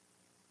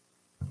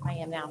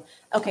am now.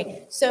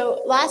 Okay,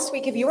 so last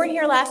week, if you weren't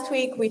here last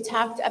week, we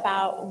talked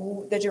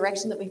about the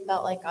direction that we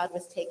felt like God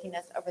was taking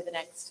us over the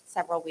next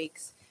several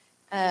weeks.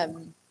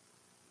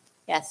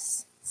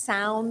 Yes,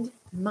 sound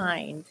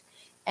mind.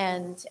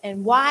 And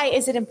why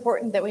is it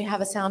important that we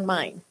have a sound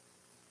mind?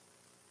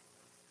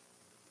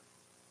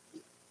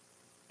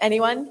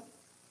 Anyone?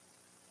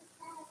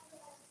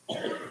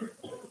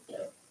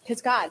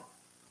 Because God.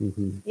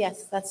 Mm-hmm.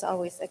 Yes, that's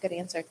always a good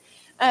answer.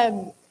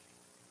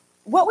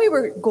 What we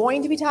were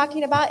going to be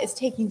talking about is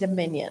taking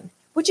dominion,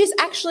 which is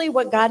actually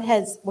what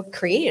what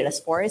created us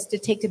for, is to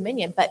take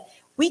dominion. But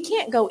we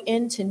can't go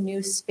into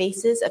new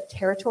spaces of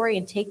territory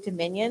and take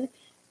dominion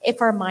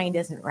if our mind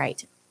isn't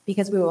right,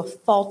 because we will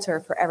falter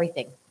for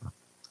everything.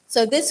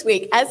 So this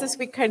week, as this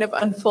week kind of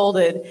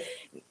unfolded,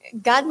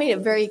 God made it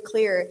very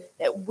clear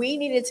that we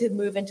needed to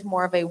move into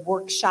more of a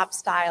workshop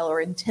style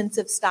or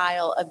intensive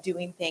style of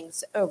doing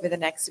things over the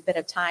next bit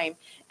of time.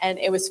 And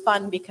it was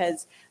fun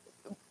because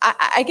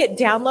I get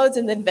downloads,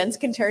 and then Vince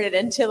can turn it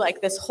into like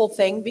this whole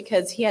thing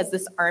because he has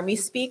this army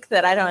speak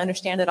that I don't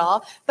understand at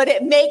all, but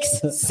it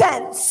makes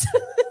sense.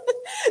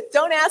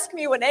 Don't ask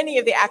me what any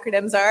of the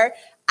acronyms are.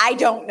 I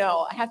don't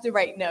know. I have to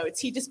write notes.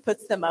 He just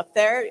puts them up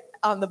there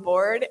on the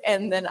board,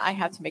 and then I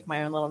have to make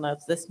my own little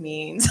notes. This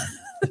means,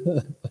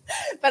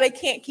 but I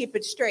can't keep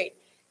it straight.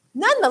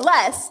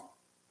 Nonetheless,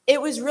 it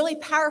was really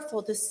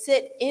powerful to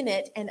sit in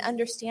it and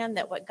understand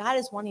that what God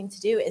is wanting to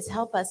do is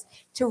help us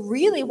to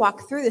really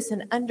walk through this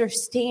and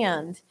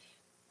understand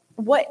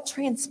what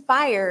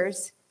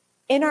transpires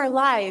in our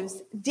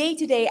lives day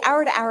to day,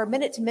 hour to hour,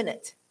 minute to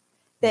minute,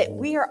 that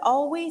we are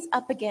always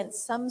up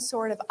against some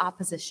sort of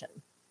opposition.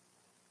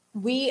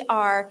 We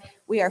are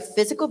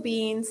physical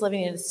beings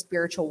living in a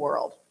spiritual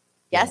world.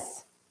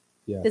 Yes?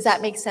 Yes. Does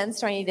that make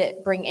sense? Do I need to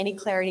bring any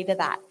clarity to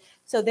that?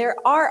 So there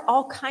are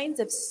all kinds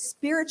of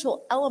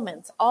spiritual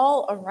elements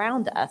all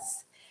around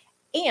us.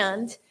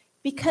 And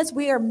because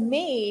we are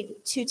made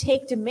to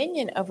take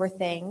dominion over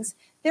things,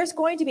 there's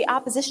going to be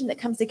opposition that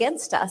comes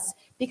against us.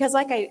 Because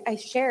like I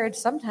shared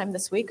sometime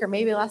this week, or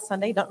maybe last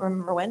Sunday, don't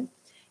remember when,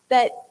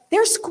 that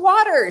there's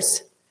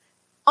squatters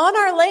on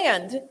our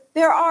land.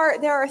 There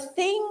are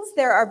things,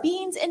 there are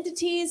beings,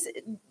 entities,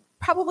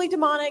 probably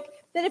demonic,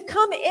 that have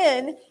come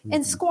in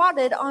and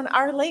squatted on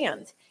our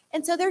land.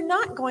 And so they're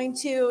not going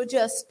to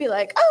just be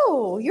like,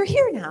 oh, you're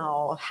here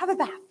now, have it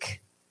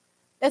back.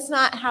 That's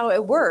not how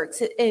it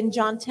works. In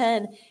John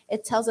 10,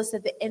 it tells us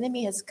that the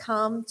enemy has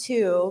come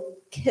to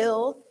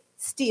kill,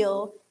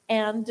 steal,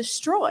 and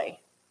destroy.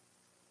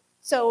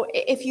 So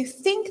if you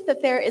think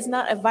that there is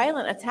not a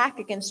violent attack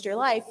against your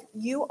life,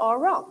 you are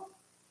wrong,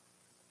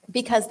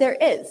 because there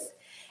is.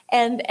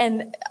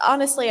 And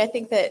honestly, I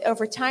think that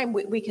over time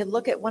we could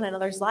look at one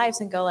another's lives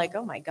and go like,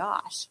 oh my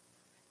gosh,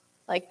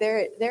 like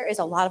there is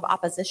a lot of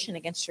opposition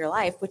against your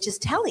life, which is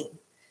telling.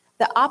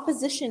 The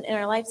opposition in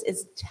our lives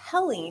is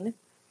telling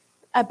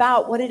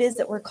about what it is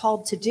that we're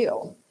called to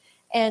do.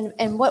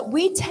 And what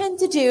we tend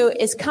to do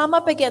is come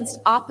up against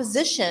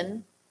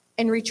opposition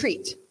and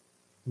retreat.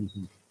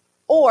 Mm-hmm.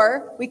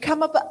 Or we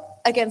come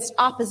up against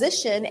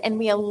opposition and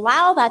we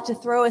allow that to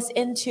throw us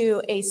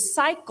into a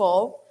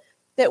cycle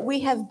that we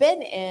have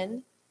been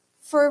in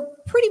for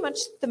pretty much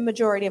the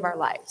majority of our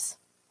lives.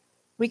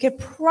 We could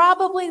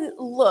probably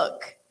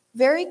look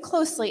very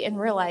closely and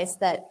realize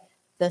that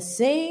the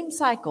same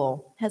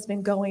cycle has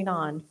been going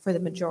on for the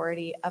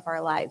majority of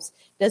our lives.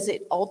 Does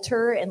it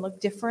alter and look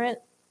different?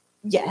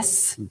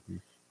 Yes. Mm-hmm.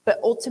 But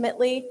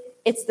ultimately,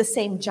 it's the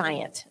same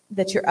giant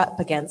that you're up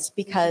against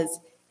because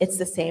it's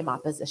the same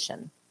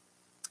opposition.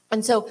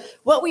 And so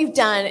what we've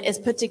done is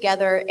put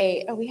together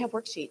we have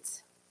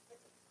worksheets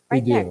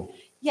right there.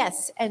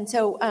 Yes. And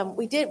so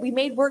we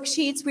made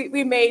worksheets.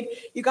 We made,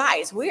 you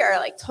guys, we are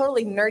like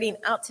totally nerding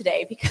out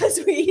today because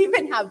we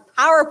even have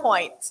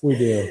PowerPoints. We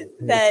do.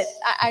 That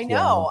I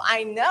know.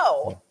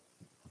 Yeah.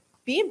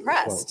 Be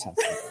impressed.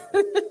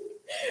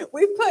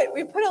 We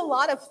put a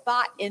lot of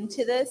thought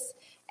into this,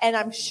 and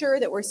I'm sure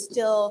that we're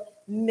still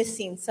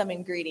missing some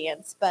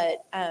ingredients,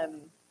 but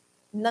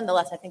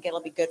nonetheless, I think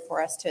it'll be good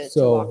for us to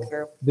walk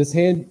through. This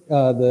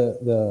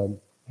the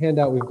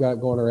handout we've got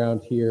going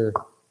around here.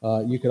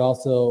 You could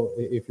also,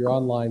 if you're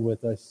online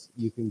with us,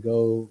 you can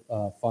go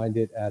find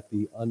it at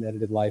the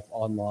Unedited Life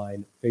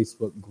Online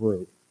Facebook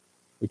group.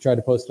 We tried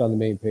to post it on the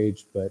main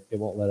page, but it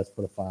won't let us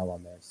put a file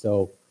on there.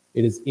 So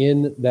it is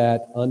in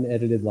that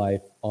Unedited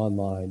Life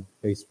Online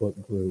Facebook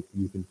group.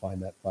 You can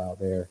find that file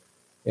there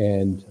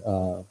and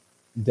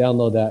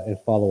download that and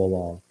follow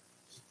along.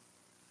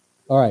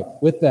 All right,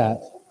 with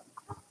that.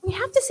 We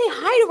have to say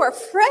hi to our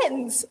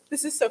friends.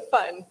 This is so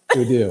fun.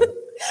 We do.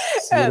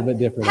 It's a little bit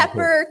different.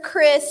 Pepper,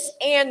 Chris,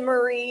 Anne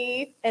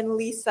Marie, and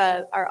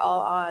Lisa are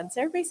all on.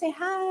 So everybody say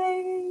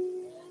hi.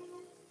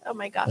 Oh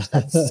my gosh,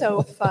 that's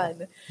so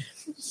fun.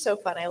 So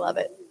fun. I love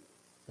it.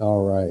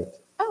 All right.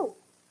 Oh,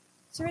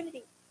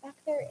 Serenity, back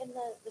there in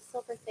the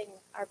silver thing,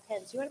 our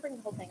pens. You want to bring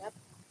the whole thing up?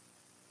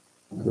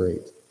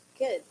 Great.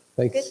 Good.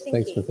 Thanks. Good thinking.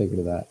 Thanks for thinking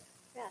of that.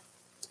 Yeah.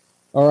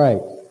 All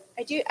right.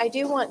 I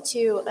do want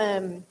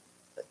to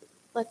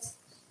let's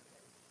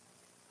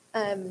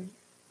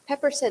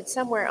Pepper said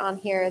somewhere on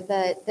here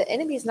that the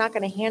enemy's not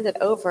going to hand it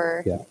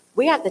over. Yeah.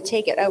 We have to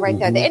take it. Oh, right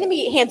there. The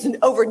enemy hands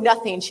over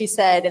nothing, she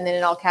said, and then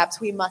in all caps,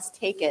 we must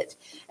take it.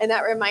 And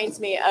that reminds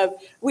me of,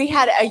 we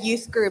had a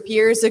youth group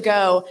years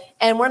ago,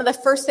 and one of the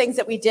first things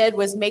that we did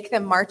was make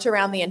them march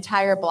around the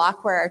entire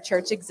block where our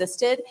church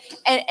existed.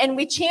 And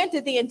we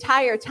chanted the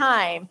entire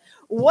time,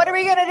 what are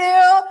we going to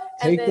do?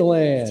 Take the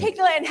land. Take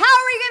the land. How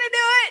are we going to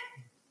do it?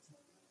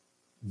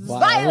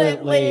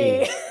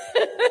 Violently.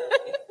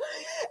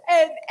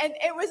 And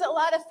it was a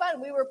lot of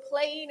fun. We were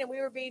playing and we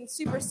were being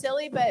super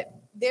silly, but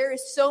there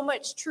is so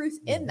much truth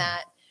in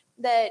that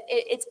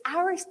it's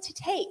ours to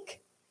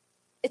take.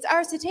 It's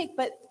ours to take.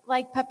 But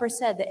like Pepper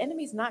said, the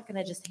enemy's not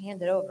going to just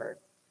hand it over.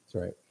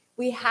 That's right.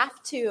 We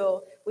have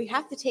to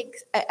take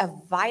a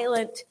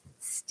violent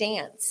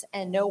stance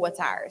and know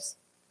what's ours.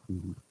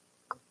 Mm-hmm.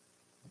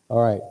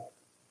 All right.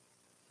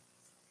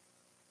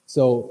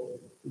 So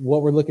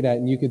what we're looking at,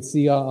 and you can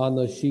see on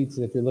those sheets,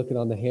 and if you're looking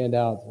on the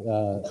handout,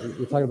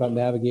 we're talking about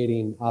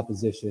navigating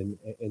opposition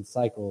and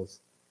cycles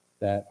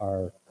that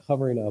are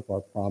covering up our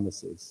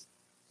promises.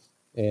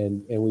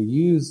 And we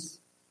use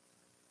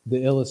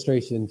the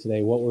illustration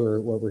today. What we're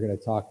going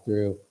to talk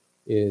through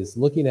is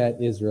looking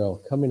at Israel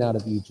coming out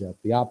of Egypt,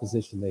 the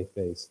opposition they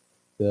faced,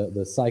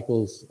 the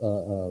cycles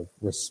of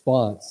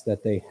response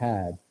that they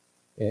had,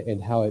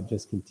 and how it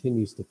just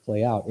continues to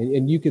play out.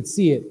 And you could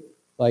see it,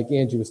 like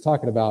Angie was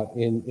talking about,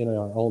 in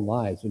our own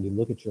lives. When you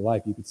look at your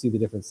life, you can see the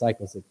different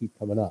cycles that keep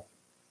coming up.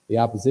 The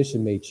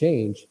opposition may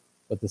change,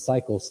 but the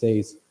cycle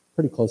stays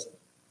pretty close.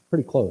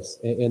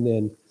 And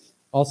then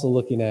also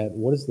looking at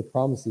what is the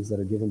promises that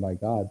are given by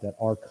God that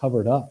are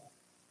covered up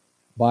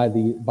by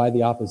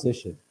the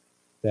opposition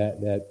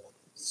that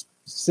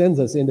sends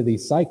us into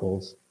these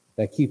cycles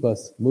that keep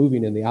us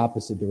moving in the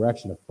opposite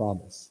direction of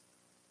promise.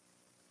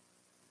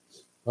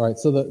 All right,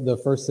 so the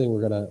first thing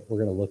we're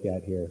gonna look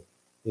at here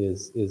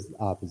is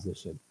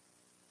opposition.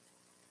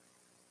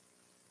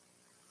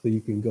 So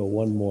you can go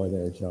one more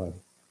there, John.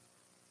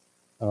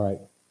 All right.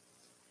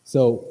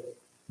 So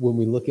when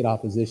we look at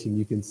opposition,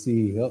 you can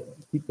see,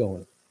 keep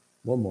going.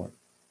 One more.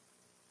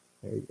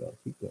 There you go.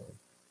 Keep going.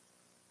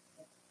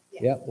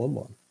 Yeah, one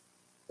more.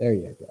 There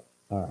you go.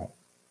 All right.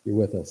 You're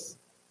with us.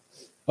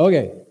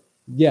 Okay.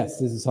 Yes,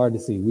 this is hard to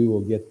see. We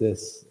will get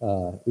this,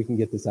 we can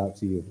get this out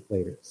to you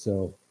later.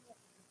 So,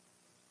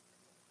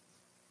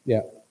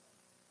 yeah.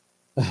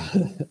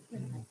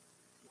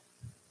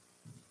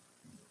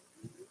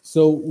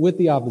 So with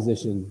the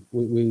opposition,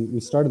 we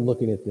started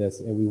looking at this,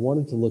 and we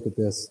wanted to look at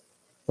this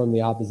from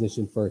the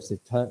opposition first.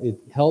 It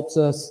helps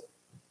us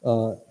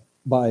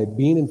by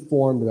being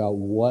informed about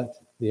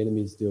what the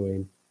enemy is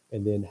doing,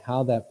 and then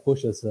how that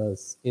pushes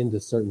us into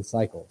certain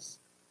cycles.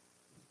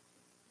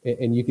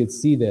 And you could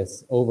see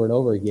this over and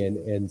over again.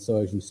 And so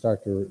as you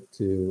start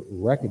to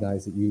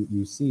recognize it,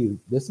 you see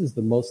this is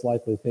the most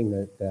likely thing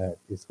that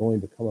is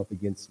going to come up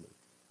against me,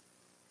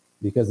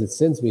 because it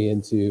sends me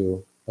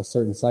into a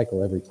certain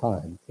cycle every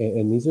time.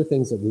 And these are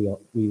things that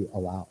we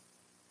allow,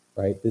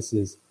 right? This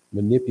is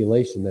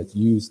manipulation that's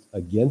used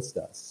against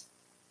us,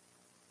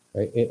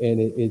 right? And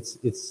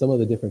it's some of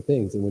the different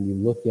things. And when you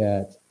look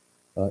at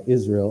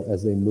Israel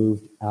as they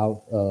moved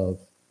out of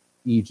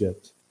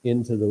Egypt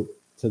into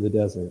the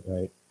desert,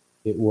 right?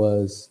 It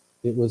was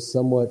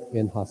somewhat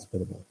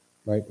inhospitable,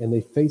 right? And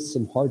they faced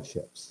some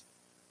hardships.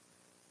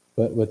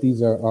 But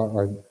these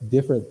are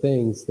different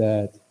things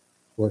that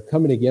were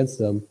coming against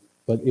them,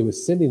 but it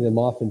was sending them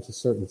off into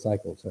certain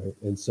cycles, right?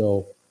 And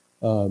so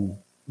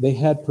they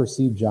had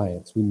perceived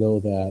giants. We know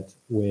that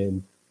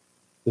when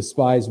the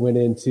spies went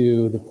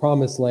into the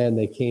promised land,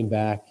 they came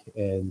back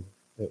and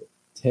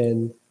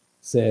 10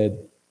 said,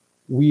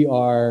 "We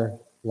are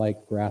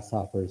like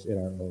grasshoppers in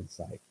our own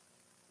sight."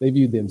 They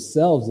viewed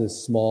themselves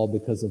as small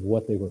because of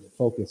what they were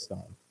focused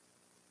on,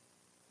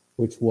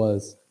 which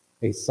was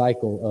a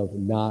cycle of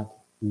not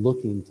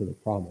looking to the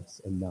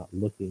promise and not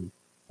looking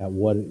at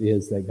what it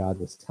is that God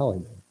was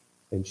telling them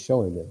and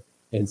showing them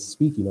and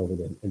speaking over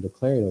them and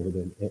declaring over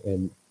them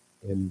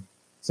and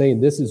saying,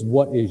 "This is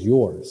what is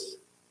yours."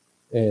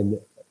 And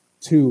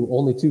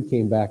only two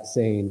came back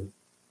saying,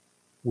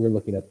 "We're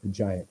looking at the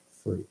giant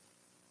fruit,"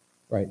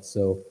 right?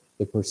 So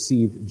the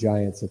perceived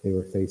giants that they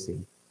were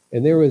facing.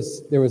 And there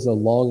was a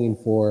longing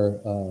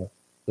for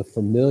the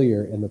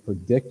familiar and the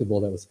predictable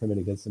that was coming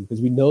against them,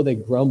 because we know they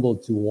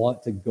grumbled to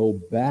want to go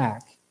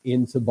back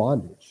into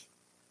bondage,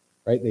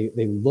 right?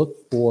 They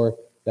looked for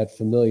that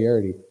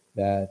familiarity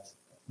that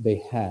they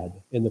had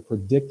in the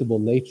predictable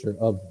nature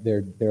of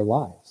their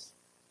lives.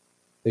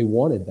 They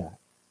wanted that.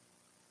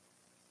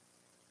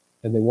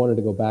 And they wanted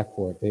to go back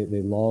for it.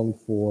 They longed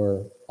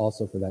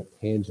also for that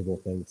tangible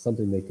thing,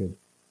 something they could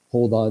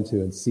hold on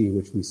to and see,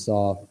 which we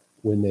saw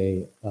when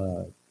they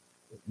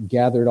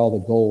gathered all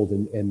the gold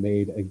and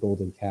made a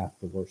golden calf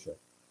to worship.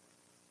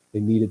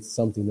 They needed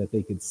something that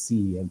they could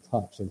see and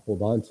touch and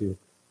hold on to,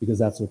 because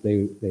that's what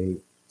they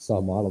saw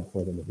modeled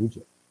for them in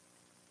Egypt.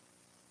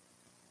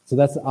 So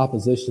that's the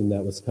opposition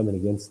that was coming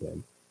against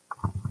them.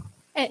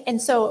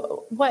 And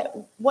so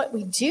what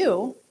we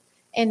do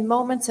in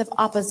moments of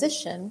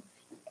opposition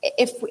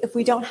if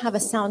we don't have a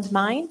sound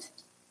mind,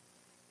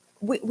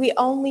 we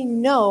only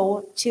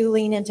know to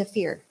lean into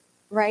fear,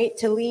 right?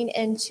 To lean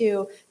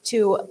into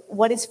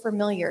what is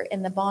familiar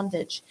in the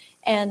bondage.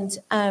 And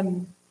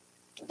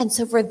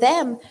so for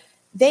them,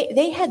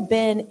 they had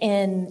been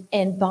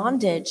in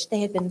bondage.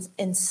 They had been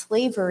in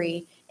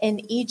slavery in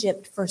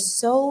Egypt for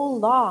so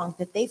long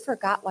that they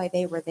forgot why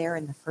they were there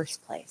in the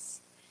first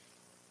place.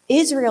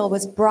 Israel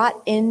was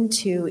brought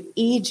into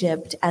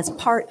Egypt as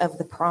part of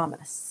the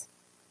promise.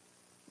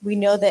 We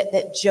know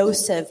that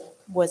Joseph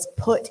was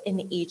put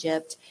in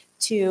Egypt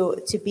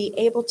to be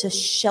able to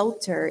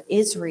shelter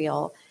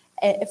Israel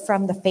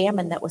from the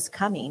famine that was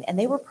coming, and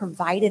they were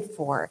provided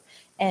for.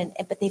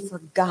 But they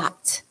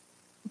forgot.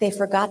 They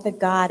forgot the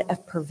God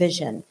of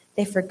provision.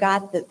 They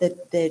forgot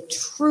the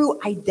true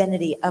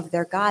identity of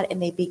their God,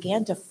 and they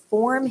began to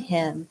form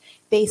him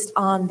based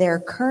on their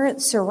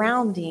current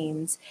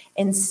surroundings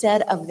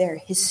instead of their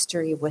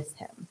history with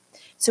him.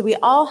 So we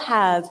all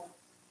have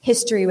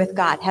history with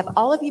God. Have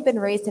all of you been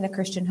raised in a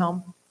Christian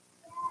home?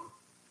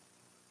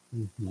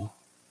 Mm-hmm.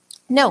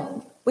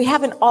 No, we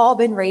haven't all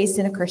been raised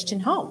in a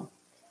Christian home,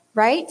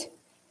 right?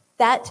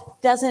 That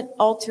doesn't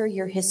alter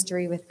your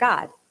history with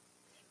God.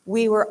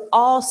 We were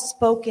all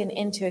spoken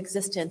into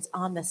existence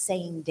on the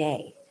same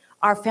day.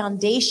 Our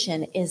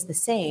foundation is the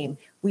same.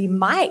 We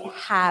might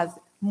have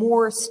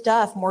more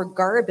stuff, more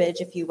garbage,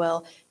 if you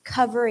will,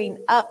 covering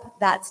up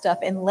that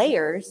stuff in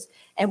layers.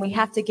 And we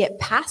have to get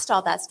past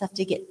all that stuff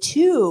to get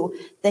to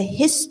the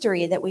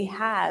history that we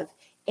have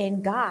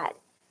in God.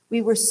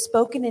 We were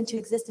spoken into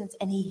existence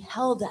and he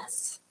held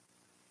us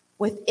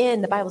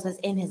within, the Bible says,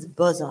 in his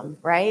bosom,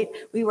 right?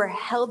 We were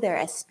held there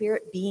as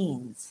spirit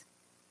beings.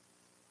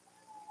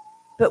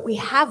 But we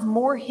have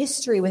more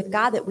history with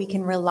God that we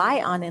can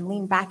rely on and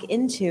lean back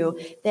into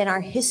than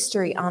our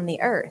history on the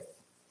earth.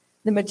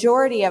 The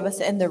majority of us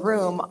in the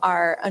room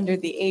are under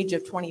the age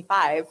of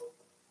 25.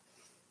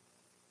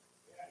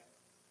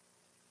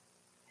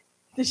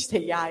 Did you say,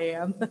 yeah, I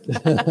am?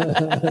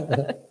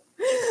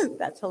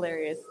 That's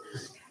hilarious.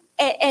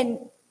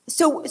 And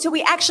so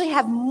we actually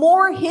have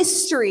more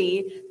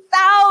history,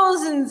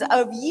 thousands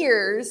of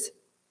years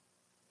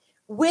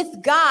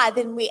with God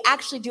than we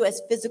actually do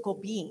as physical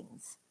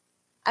beings.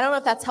 I don't know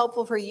if that's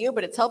helpful for you,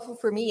 but it's helpful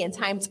for me in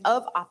times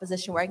of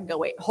opposition where I can go,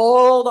 wait,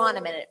 hold on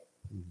a minute.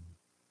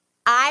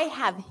 I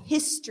have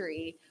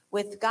history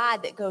with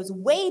God that goes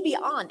way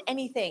beyond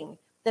anything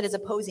that is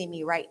opposing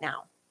me right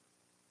now.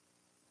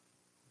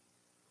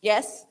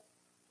 Yes?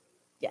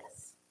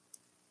 Yes.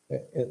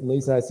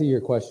 Lisa, I see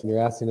your question.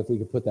 You're asking if we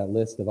could put that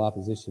list of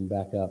opposition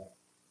back up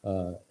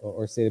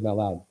or say them out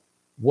loud.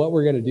 What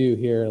we're going to do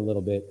here in a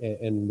little bit,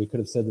 and we could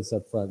have said this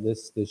up front,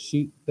 the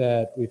sheet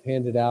that we've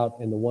handed out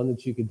and the one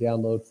that you could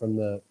download from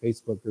the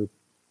Facebook group,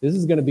 this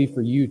is going to be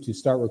for you to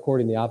start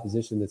recording the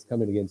opposition that's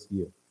coming against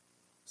you.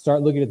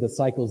 Start looking at the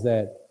cycles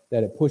that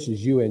it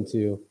pushes you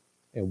into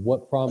and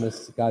what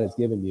promise God has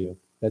given you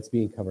that's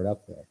being covered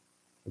up there.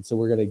 And so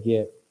we're going to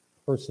get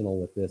personal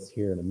with this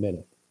here in a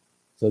minute.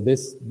 So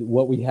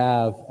what we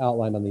have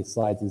outlined on these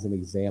slides is an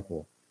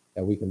example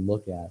that we can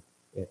look at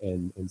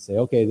and say,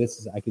 okay,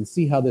 I can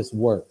see how this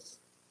works.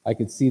 I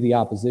could see the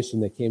opposition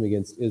that came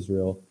against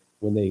Israel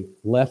when they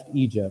left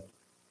Egypt,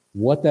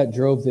 what that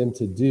drove them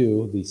to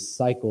do, these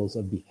cycles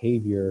of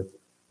behavior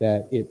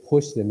that it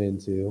pushed them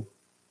into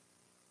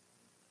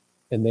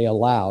and they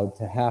allowed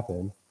to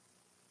happen,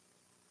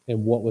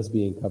 and what was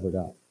being covered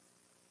up.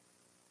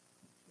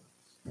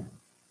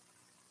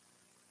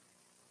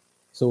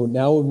 So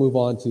now we'll move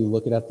on to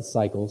looking at the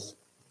cycles.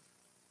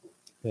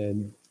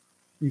 And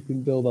you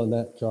can build on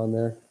that, John,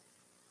 there,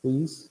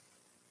 please.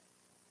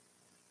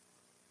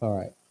 All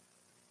right.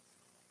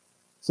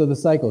 So the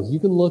cycles, you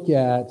can look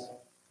at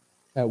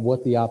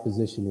what the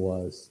opposition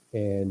was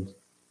and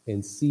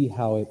see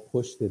how it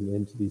pushed them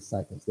into these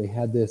cycles. They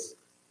had this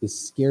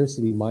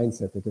scarcity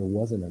mindset that there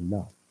wasn't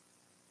enough,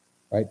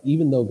 right?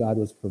 Even though God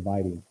was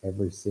providing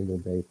every single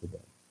day for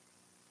them.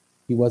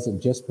 He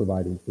wasn't just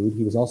providing food,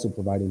 he was also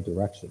providing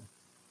direction.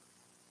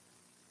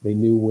 They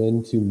knew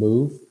when to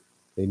move,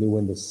 they knew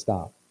when to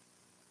stop.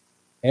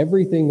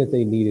 Everything that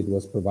they needed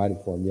was provided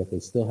for them, yet they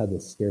still had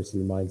this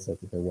scarcity mindset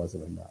that there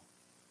wasn't enough.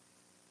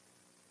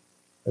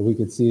 And we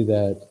could see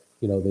that,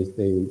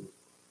 they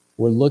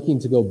were looking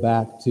to go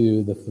back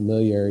to the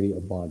familiarity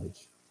of bondage.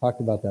 Talked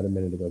about that a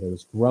minute ago. There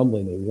was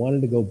grumbling. They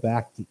wanted to go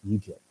back to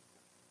Egypt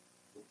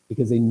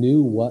because they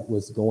knew what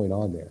was going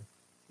on there.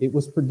 It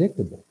was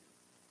predictable.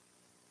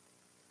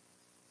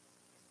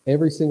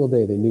 Every single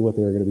day they knew what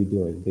they were going to be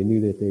doing. They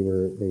knew that they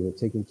were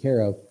taken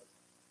care of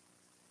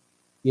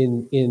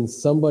in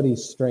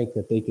somebody's strength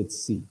that they could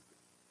see.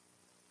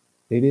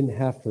 They didn't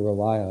have to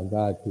rely on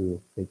God who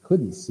they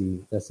couldn't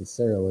see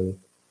necessarily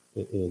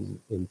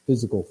in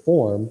physical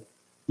form,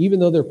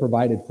 even though they're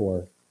provided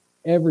for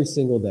every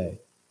single day.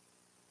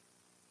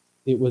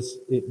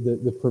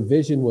 The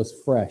provision was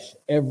fresh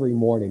every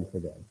morning for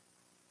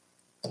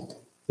them.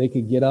 They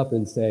could get up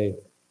and say,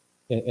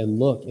 and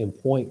look and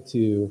point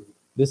to,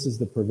 this is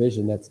the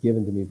provision that's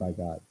given to me by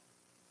God.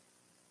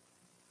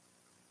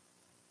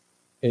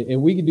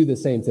 And we can do the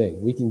same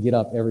thing. We can get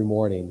up every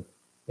morning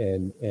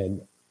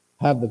and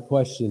have the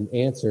question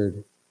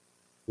answered.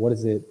 What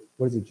is it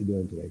you're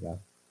doing today, God?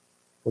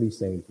 What are you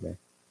saying today?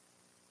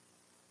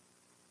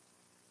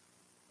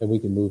 And we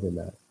can move in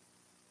that.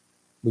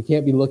 We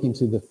can't be looking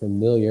to the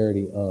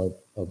familiarity of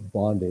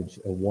bondage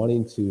and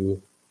wanting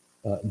to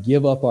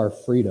give up our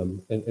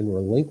freedom and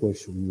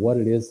relinquish what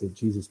it is that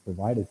Jesus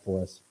provided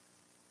for us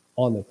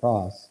on the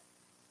cross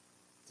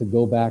to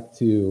go back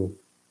to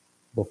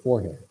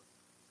beforehand.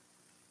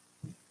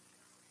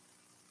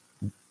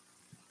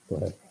 Go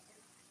ahead.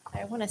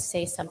 I want to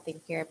say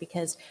something here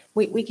because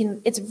we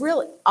can, it's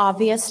real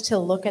obvious to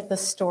look at the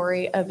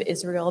story of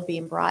Israel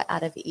being brought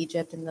out of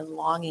Egypt and then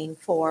longing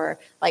for,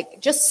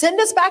 like, just send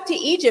us back to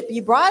Egypt.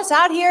 You brought us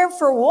out here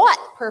for what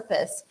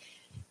purpose?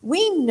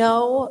 We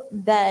know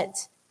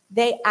that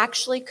they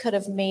actually could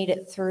have made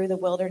it through the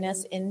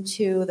wilderness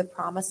into the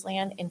promised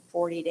land in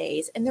 40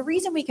 days. And the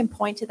reason we can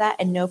point to that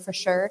and know for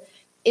sure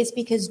is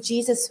because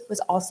Jesus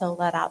was also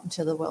led out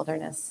into the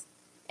wilderness,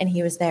 and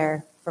he was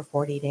there for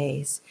 40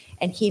 days,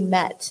 and he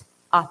met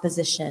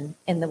opposition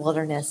in the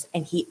wilderness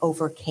and he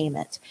overcame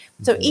it.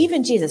 So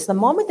even Jesus, the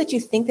moment that you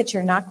think that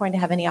you're not going to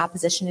have any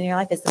opposition in your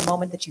life is the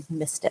moment that you've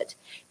missed it,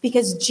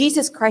 because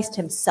Jesus Christ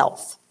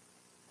himself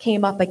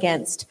came up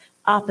against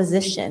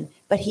opposition,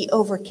 but he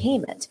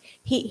overcame it.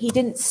 He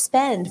didn't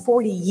spend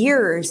 40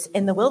 years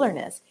in the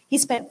wilderness. He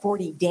spent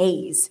 40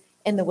 days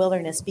in the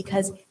wilderness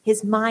because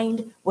his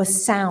mind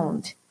was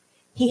sound.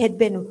 He had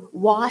been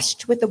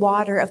washed with the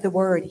water of the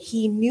word.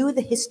 He knew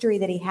the history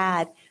that he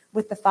had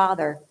with the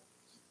Father.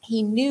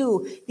 He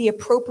knew the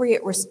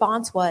appropriate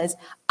response was,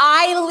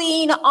 I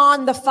lean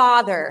on the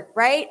Father,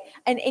 right?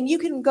 And you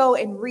can go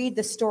and read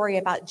the story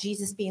about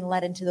Jesus being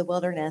led into the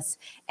wilderness,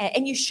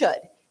 and you should.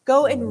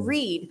 Go and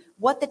read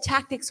what the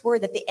tactics were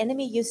that the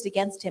enemy used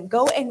against him.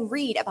 Go and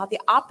read about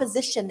the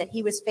opposition that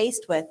he was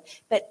faced with.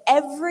 But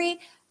every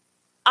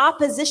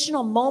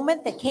oppositional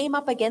moment that came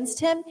up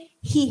against him,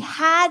 he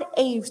had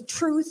a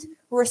truth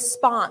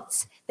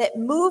response that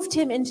moved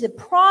him into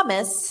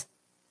promise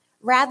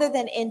rather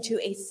than into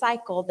a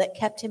cycle that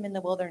kept him in the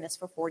wilderness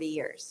for 40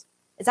 years.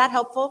 Is that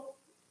helpful?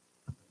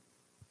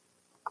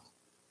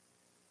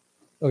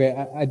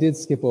 Okay, I did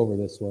skip over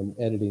this one,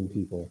 editing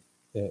people,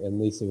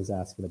 and Lisa was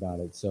asking about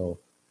it. So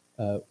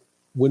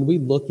when we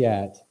look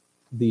at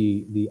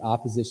the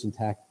opposition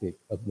tactic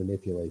of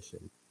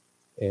manipulation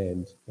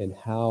and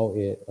how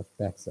it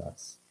affects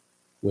us,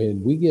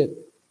 when we get,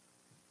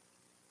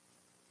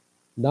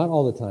 not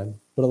all the time,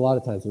 but a lot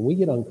of times when we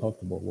get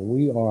uncomfortable, when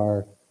we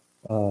are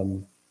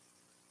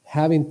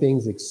having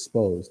things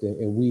exposed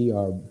and we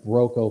are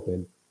broke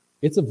open,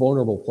 it's a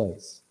vulnerable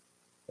place.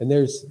 And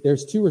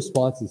there's two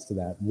responses to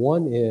that.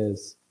 One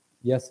is,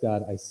 yes,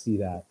 God, I see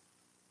that.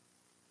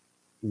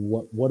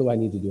 What do I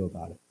need to do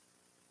about it?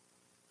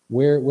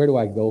 Where do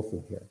I go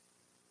from here?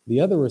 The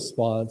other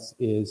response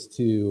is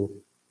to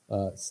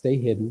stay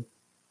hidden,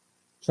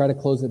 try to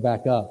close it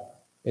back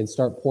up, and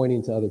start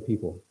pointing to other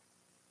people.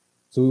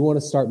 So we want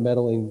to start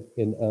meddling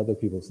in other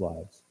people's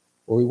lives,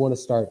 or we want to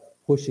start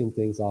pushing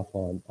things off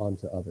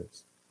onto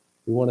others.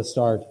 We want to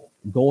start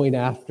going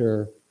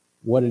after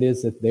what it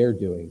is that they're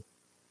doing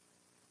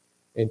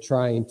and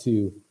trying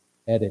to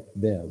edit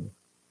them.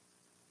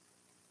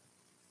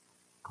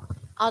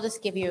 I'll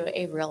just give you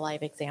a real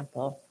life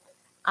example.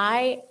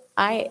 There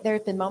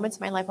have been moments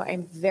in my life where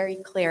I'm very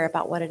clear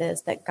about what it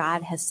is that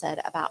God has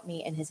said about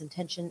me and his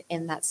intention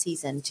in that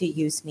season to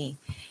use me.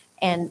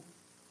 And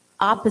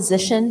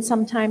opposition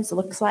sometimes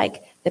looks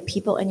like the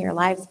people in your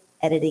lives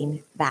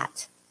editing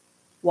that,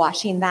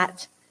 washing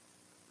that,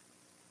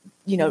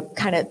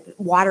 kind of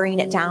watering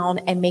it down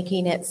and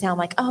making it sound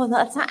like, oh, no,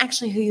 that's not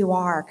actually who you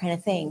are, kind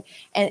of thing.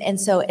 And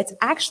so it's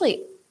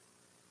actually,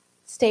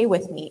 stay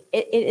with me,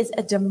 it is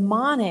a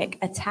demonic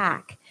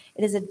attack.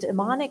 It is a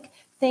demonic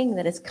thing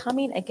that is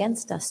coming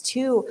against us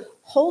to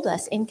hold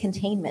us in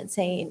containment,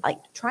 saying, like,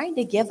 trying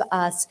to give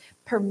us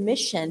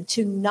permission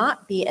to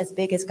not be as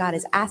big as God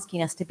is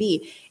asking us to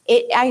be.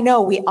 I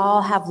know we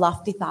all have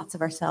lofty thoughts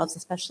of ourselves,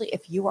 especially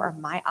if you are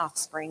my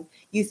offspring.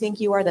 You think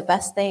you are the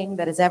best thing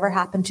that has ever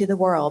happened to the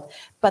world.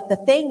 But the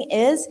thing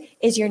is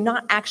you're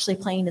not actually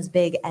playing as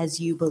big as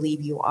you believe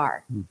you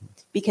are. Mm-hmm.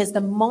 Because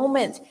the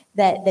moment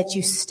that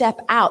you step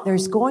out,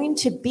 there's going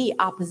to be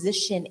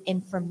opposition in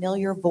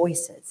familiar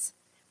voices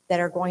that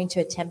are going to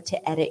attempt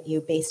to edit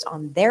you based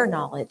on their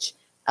knowledge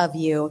of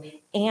you.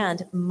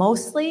 And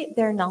mostly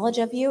their knowledge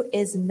of you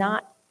is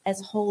not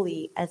as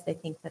holy as they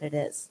think that it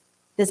is.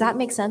 Does that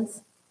make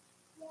sense?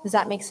 Does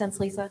that make sense,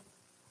 Lisa?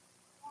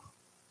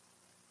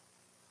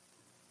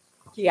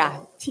 Yeah.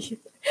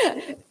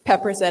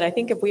 Pepper said, I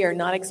think if we are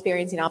not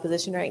experiencing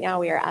opposition right now,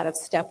 we are out of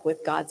step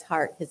with God's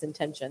heart, his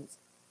intentions.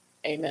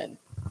 Amen.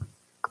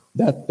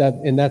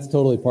 That's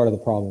totally part of the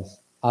promise.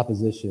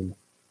 Opposition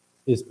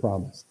is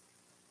promised.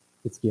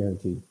 It's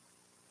guaranteed.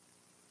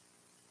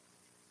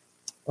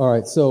 All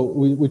right, so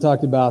we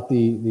talked about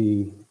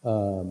the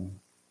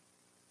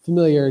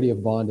familiarity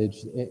of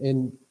bondage,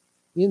 and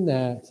in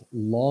that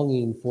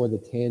longing for the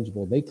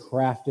tangible, they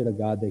crafted a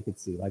God they could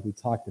see, like we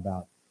talked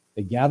about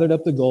They gathered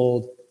up the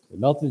gold, they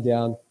melted it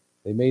down,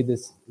 they made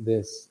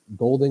this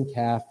golden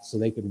calf so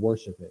they could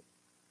worship it,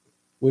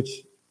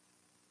 which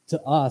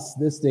to us,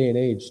 this day and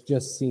age,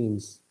 just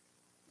seems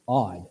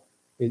odd.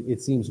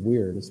 It seems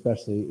weird,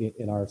 especially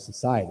in our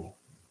society.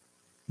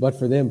 But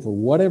for them, for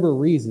whatever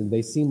reason,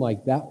 they seem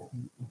like that,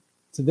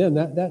 to them,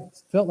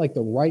 that felt like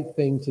the right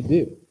thing to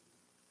do.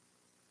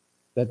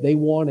 That they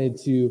wanted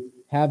to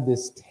have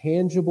this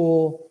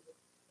tangible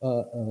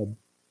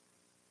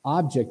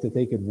object that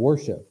they could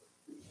worship,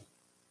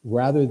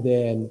 rather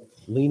than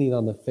leaning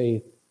on the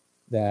faith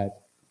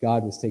that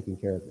God was taking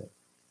care of them,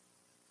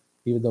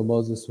 even though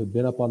Moses had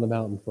been up on the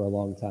mountain for a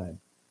long time.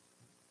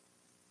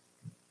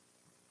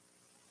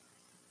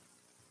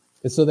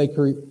 And so they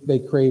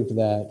craved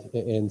that,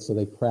 and so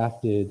they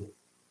crafted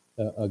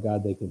a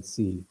God they could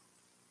see,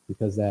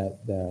 because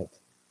that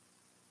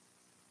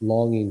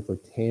longing for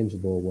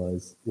tangible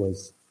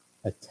was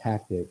a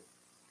tactic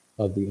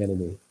of the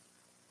enemy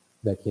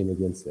that came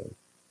against them.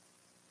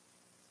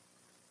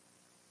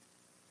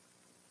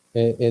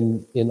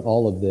 And in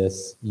all of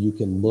this, you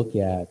can look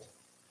at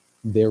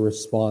their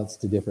response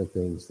to different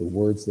things, the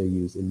words they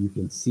use, and you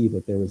can see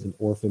that there was an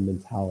orphan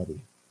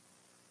mentality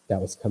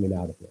that was coming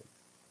out of them.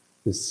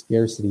 This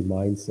scarcity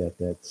mindset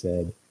that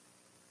said,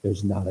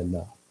 there's not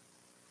enough.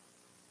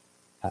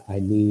 I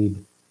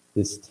need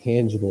this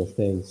tangible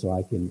thing so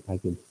I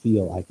can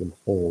feel, I can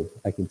hold,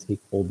 I can take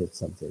hold of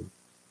something.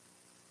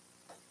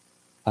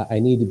 I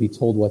need to be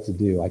told what to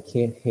do. I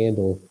can't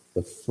handle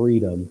the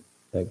freedom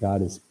that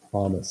God has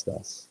promised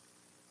us.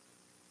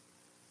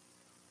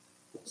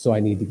 So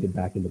I need to get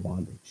back into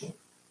bondage.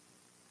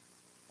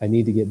 I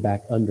need to get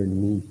back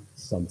underneath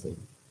something,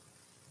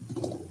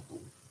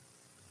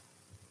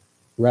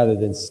 rather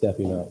than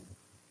stepping up.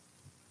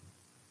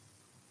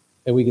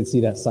 And we can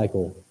see that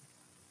cycle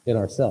in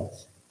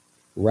ourselves.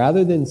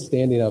 Rather than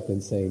standing up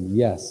and saying,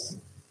 yes,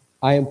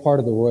 I am part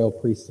of the royal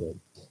priesthood.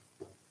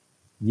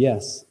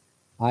 Yes,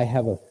 I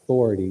have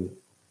authority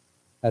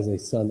as a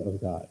son of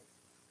God.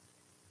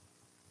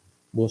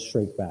 We'll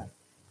shrink back.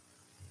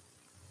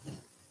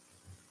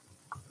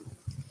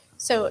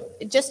 So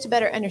just to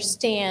better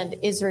understand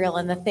Israel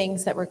and the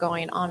things that were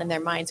going on in their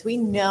minds, we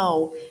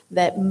know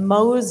that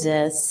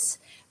Moses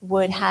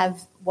would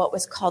have what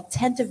was called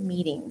tent of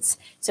meetings.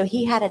 So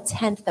he had a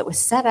tent that was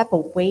set up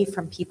away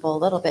from people a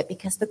little bit,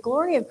 because the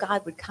glory of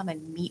God would come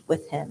and meet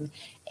with him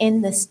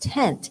in this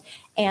tent.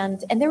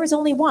 And there was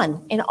only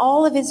one in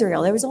all of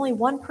Israel. There was only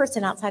one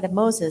person outside of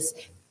Moses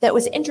that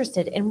was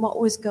interested in what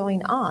was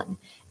going on.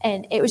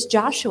 And it was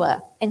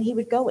Joshua. And he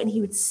would go and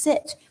he would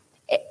sit,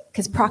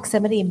 because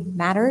proximity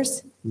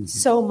matters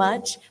so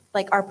much.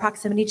 Like our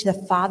proximity to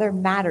the Father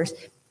matters.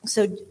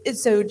 So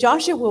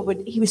Joshua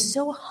he was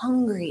so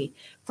hungry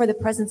for the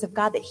presence of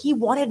God that he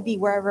wanted to be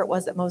wherever it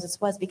was that Moses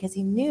was, because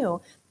he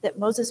knew that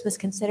Moses was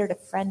considered a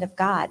friend of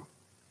God.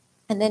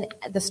 And then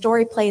the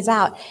story plays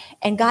out,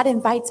 and God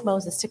invites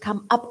Moses to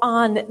come up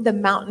on the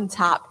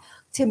mountaintop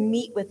to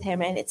meet with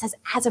him. And it says,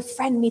 as a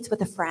friend meets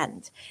with a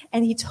friend.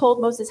 And he told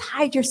Moses,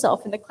 hide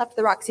yourself in the cleft of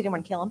the rock. He didn't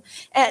want to kill him.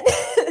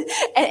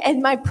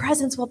 And my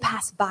presence will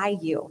pass by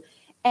you.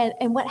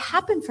 And what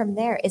happened from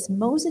there is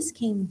Moses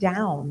came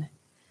down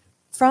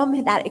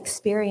from that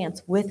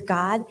experience with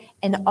God,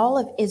 and all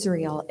of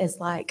Israel is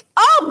like,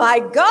 oh my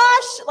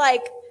gosh,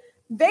 like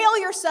veil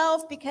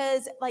yourself,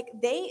 because like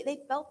they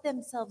felt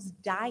themselves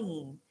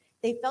dying.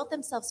 They felt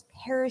themselves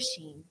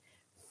perishing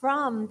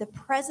from the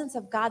presence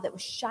of God that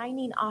was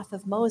shining off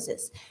of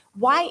Moses.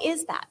 Why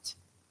is that?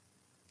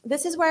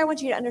 This is where I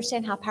want you to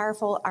understand how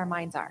powerful our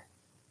minds are.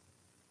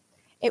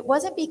 It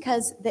wasn't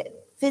because that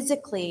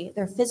physically,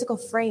 their physical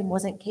frame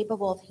wasn't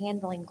capable of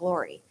handling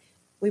glory.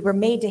 We were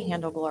made to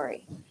handle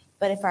glory.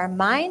 But if our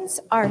minds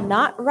are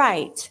not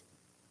right,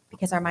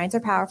 because our minds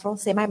are powerful,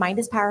 say my mind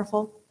is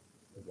powerful.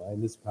 My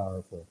mind is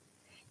powerful.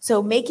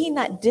 So making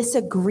that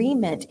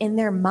disagreement in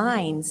their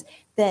minds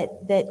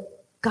that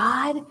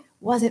God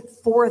wasn't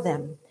for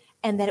them,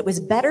 and that it was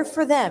better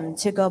for them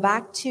to go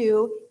back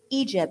to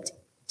Egypt,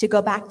 to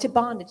go back to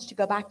bondage, to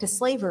go back to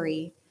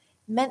slavery,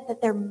 meant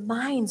that their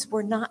minds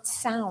were not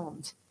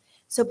sound.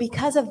 So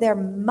because of their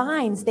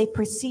minds, they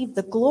perceived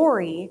the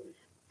glory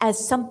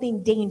as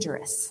something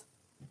dangerous.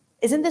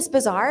 Isn't this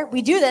bizarre?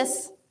 We do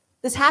this.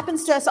 This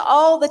happens to us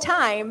all the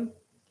time,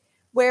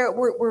 where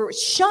we're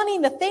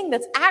shunning the thing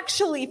that's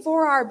actually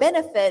for our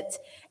benefit,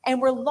 and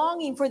we're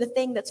longing for the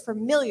thing that's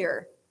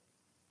familiar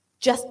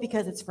just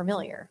because it's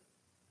familiar,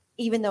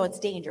 even though it's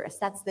dangerous.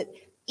 That's that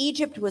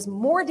Egypt was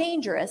more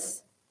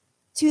dangerous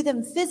to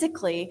them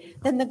physically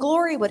than the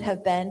glory would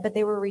have been, but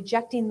they were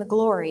rejecting the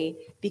glory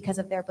because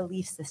of their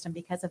belief system,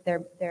 because of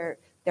their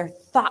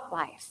thought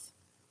life.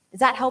 Is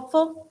that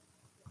helpful?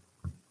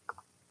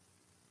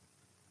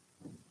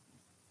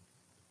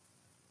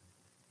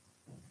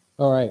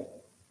 All right.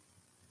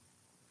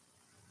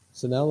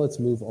 So now let's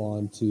move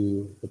on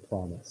to the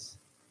promise.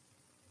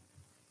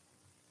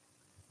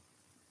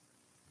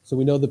 So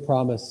we know the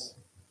promise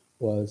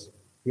was,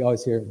 we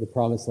always hear the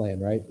promised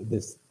land, right?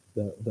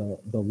 The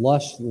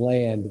lush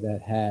land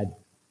that had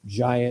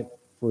giant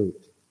fruit,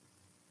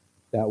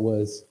 that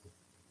was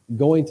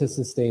going to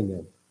sustain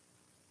them.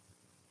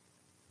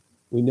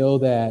 We know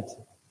that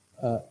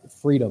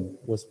freedom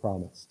was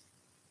promised.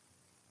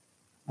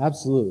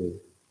 Absolutely.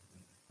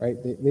 Right?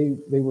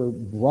 They were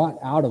brought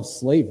out of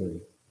slavery,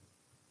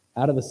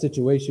 out of a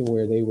situation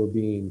where they were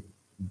being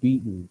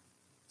beaten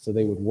so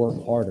they would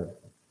work harder.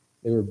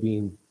 They were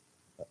being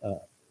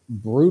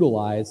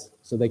brutalized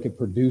so they could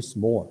produce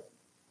more.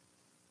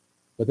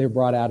 But they're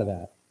brought out of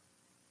that.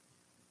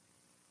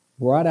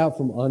 Brought out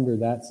from under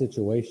that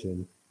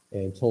situation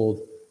and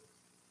told,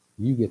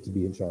 you get to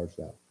be in charge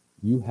now.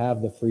 You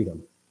have the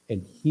freedom.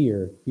 And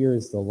here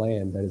is the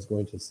land that is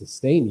going to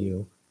sustain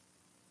you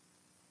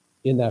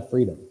in that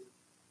freedom.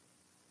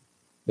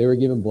 They were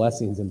given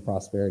blessings and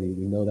prosperity.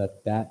 We know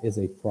that that is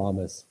a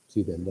promise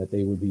to them, that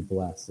they would be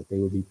blessed, that they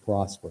would be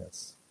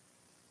prosperous.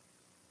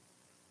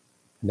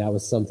 And that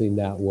was something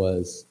that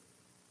was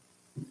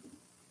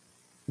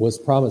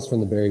promised from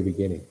the very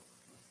beginning.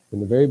 From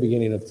the very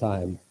beginning of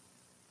time,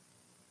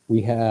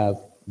 we have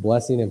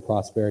blessing and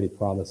prosperity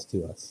promised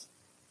to us.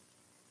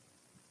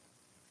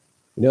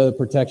 We know the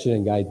protection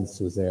and guidance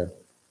was there.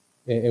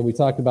 And we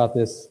talked about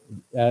this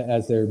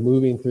as they're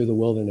moving through the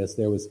wilderness,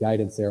 there was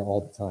guidance there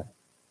all the time.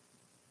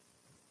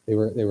 They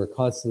were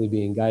constantly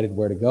being guided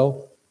where to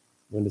go,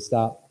 when to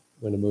stop,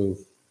 when to move.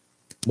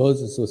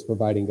 Moses was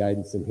providing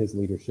guidance in his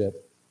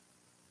leadership.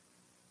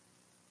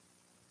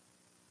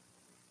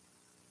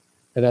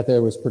 And that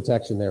there was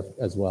protection there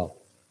as well.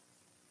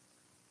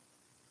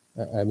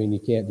 I mean, you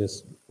can't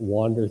just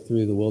wander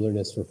through the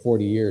wilderness for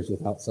 40 years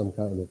without some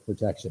kind of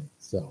protection.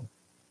 So,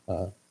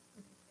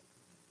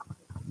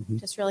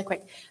 just really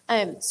quick.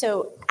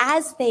 So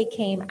as they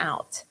came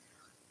out,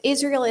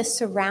 Israel is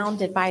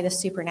surrounded by the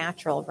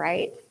supernatural,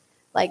 right?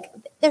 Like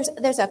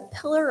there's a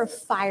pillar of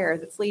fire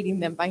that's leading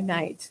them by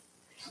night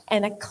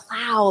and a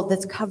cloud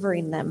that's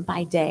covering them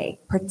by day,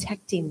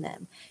 protecting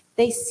them.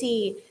 They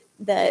see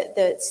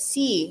the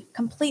sea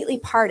completely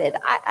parted.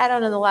 I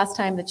don't know the last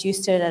time that you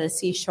stood at a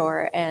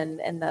seashore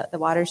and the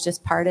waters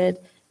just parted,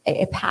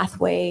 a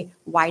pathway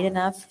wide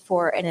enough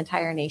for an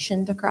entire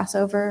nation to cross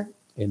over.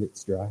 And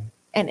it's dry.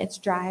 And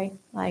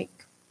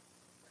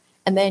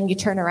then you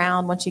turn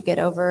around once you get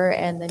over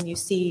and then you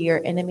see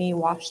your enemy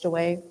washed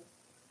away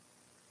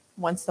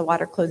once the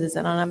water closes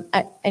in on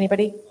them.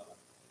 Anybody?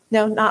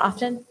 No, not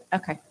often?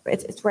 Okay,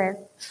 it's rare.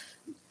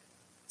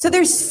 So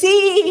they're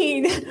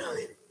seeing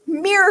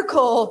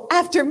miracle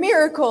after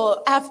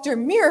miracle after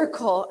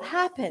miracle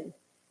happen.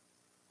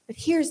 But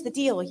here's the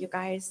deal, you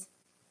guys.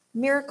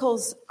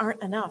 Miracles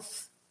aren't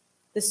enough.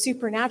 The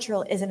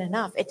supernatural isn't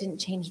enough. It didn't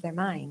change their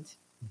mind.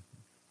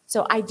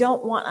 So I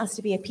don't want us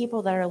to be a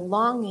people that are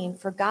longing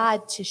for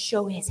God to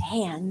show his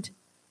hand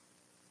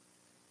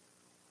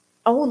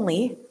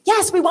only.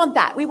 Yes, we want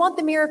that. We want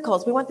the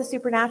miracles. We want the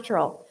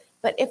supernatural.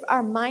 But if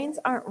our minds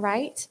aren't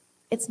right,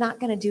 it's not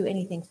going to do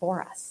anything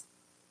for us.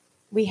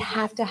 We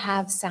have to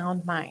have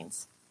sound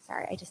minds.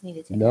 Sorry, I just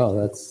needed to. No,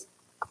 that's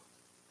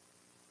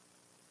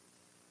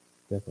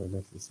definitely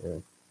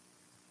necessary.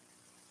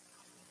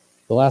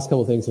 The last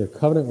couple of things are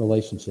covenant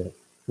relationship.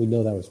 We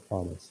know that was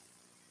promised,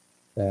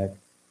 that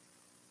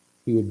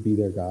he would be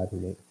their God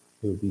and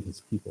they would be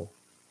his people.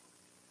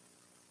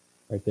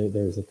 Right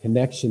there's a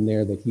connection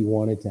there that he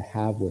wanted to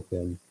have with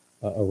them,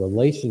 a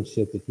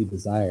relationship that he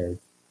desired,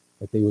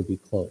 that they would be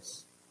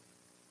close.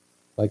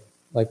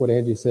 Like what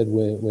Angie said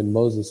when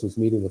Moses was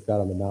meeting with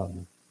God on the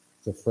mountain,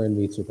 it's a friend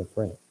meets with a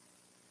friend.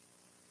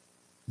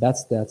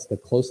 That's the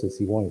closest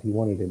he wanted. He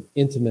wanted an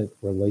intimate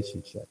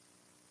relationship.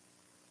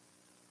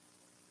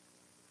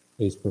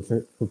 He's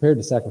prepared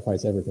to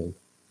sacrifice everything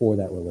for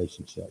that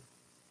relationship.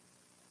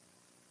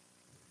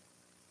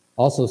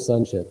 Also,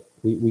 sonship.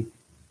 We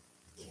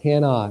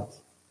cannot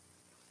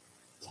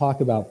talk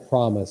about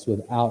promise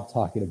without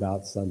talking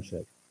about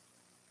sonship,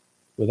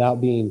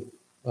 without having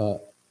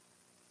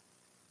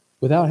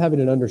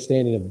an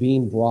understanding of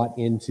being brought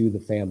into the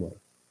family.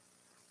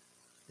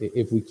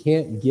 If we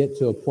can't get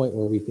to a point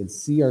where we can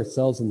see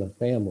ourselves in the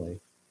family,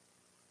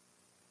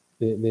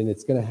 then you're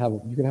going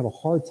to have a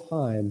hard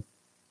time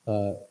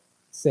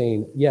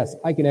saying, yes,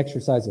 I can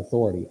exercise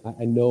authority.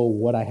 I know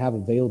what I have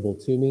available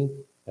to me,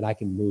 and I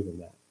can move in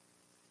that.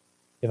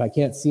 If I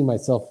can't see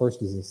myself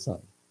first as a son,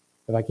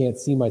 if I can't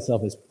see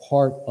myself as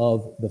part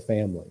of the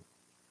family,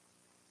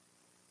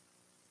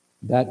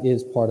 that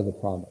is part of the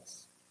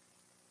promise.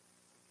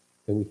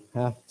 And we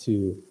have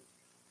to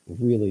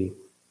really,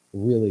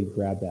 really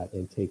grab that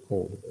and take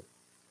hold of it.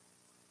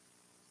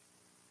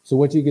 So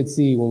what you could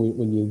see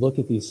when you look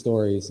at these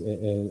stories,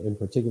 and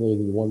particularly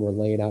the one we're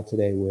laying out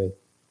today with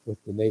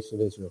the nation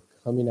of Israel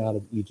coming out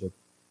of Egypt,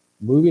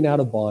 moving out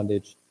of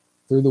bondage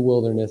through the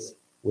wilderness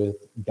with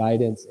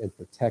guidance and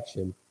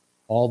protection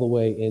all the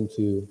way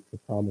into the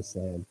promised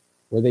land,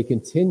 where they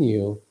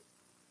continue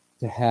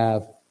to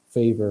have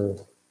favor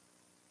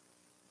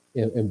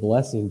and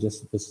blessing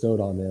just bestowed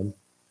on them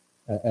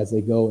as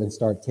they go and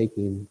start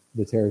taking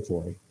the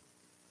territory.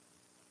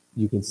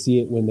 You can see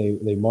it when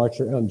they march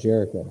around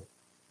Jericho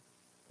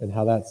and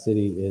how that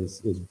city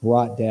is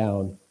brought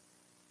down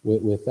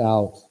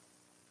without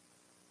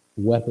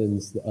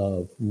weapons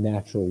of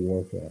natural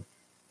warfare.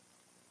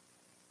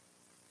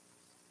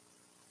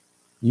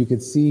 You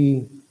could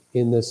see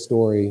in this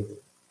story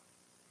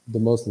the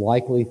most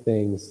likely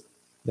things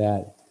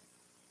that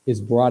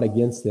is brought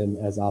against them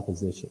as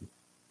opposition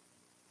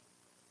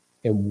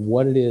and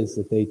what it is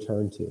that they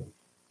turn to.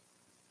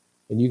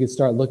 And you can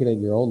start looking at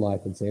your own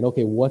life and saying,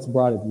 okay, what's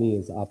brought at me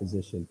as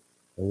opposition?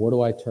 And what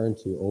do I turn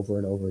to over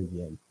and over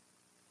again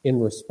in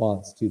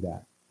response to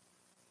that?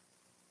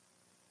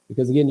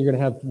 Because again, you're going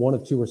to have one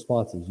of two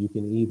responses. You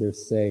can either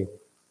say,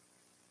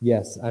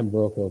 yes, I'm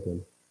broke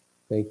open.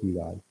 Thank you,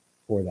 God,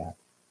 for that.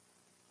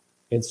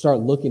 And start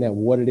looking at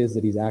what it is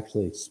that he's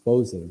actually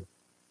exposing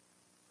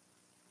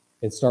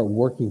and start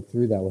working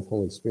through that with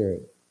Holy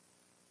Spirit.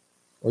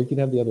 Or you can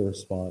have the other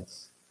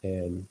response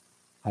and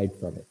hide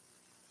from it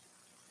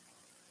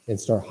and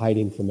start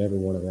hiding from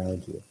everyone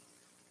around you.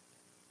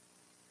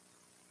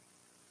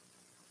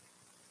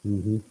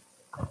 Mm-hmm.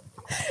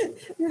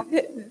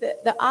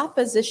 The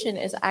opposition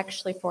is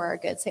actually for our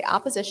good. Say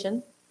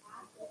opposition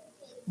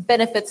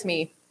benefits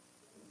me.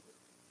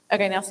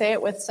 Okay, now say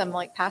it with some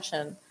like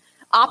passion.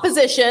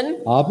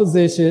 Opposition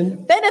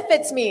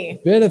benefits me.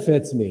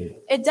 Benefits me.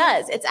 It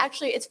does.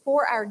 It's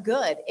for our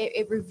good.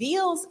 It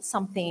reveals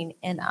something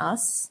in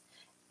us.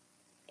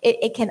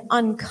 It can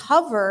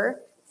uncover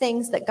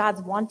things that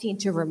God's wanting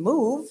to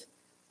remove,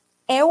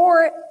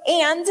 or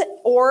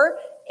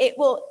it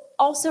will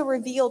also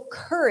reveal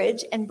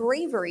courage and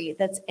bravery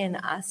that's in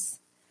us.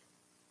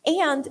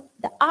 And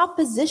the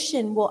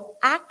opposition will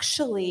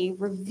actually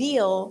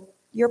reveal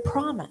your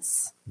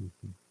promise.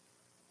 Mm-hmm.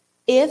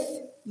 If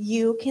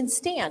you can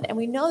stand. And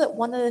we know that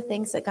one of the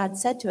things that God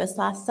said to us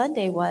last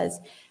Sunday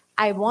was,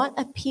 I want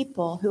a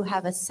people who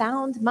have a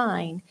sound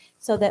mind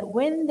so that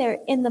when they're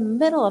in the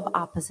middle of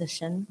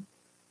opposition,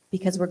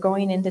 because we're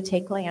going in to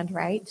take land,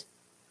 right?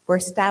 We're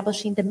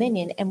establishing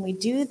dominion, and we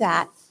do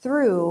that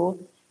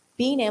through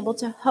being able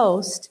to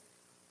host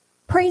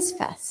Praise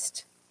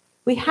Fest.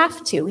 We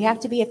have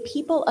to be a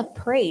people of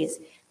praise,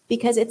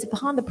 because it's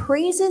upon the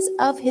praises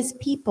of his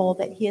people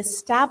that he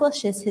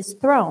establishes his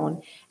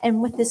throne.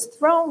 And with his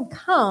throne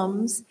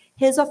comes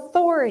his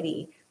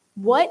authority.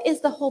 What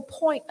is the whole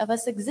point of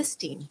us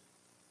existing?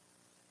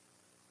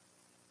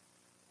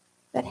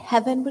 That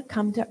heaven would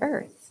come to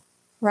earth,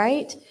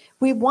 right?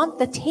 We want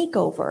the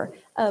takeover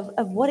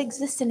of what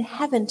exists in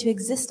heaven to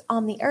exist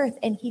on the earth,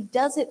 and he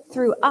does it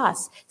through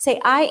us.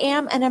 Say, I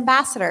am an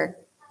ambassador.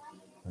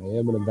 I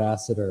am an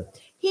ambassador.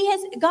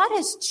 God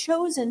has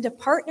chosen to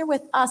partner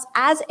with us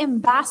as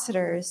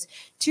ambassadors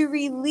to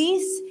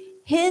release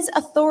his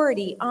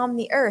authority on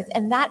the earth.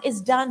 And that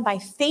is done by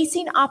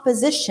facing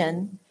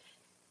opposition,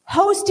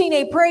 hosting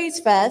a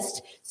praise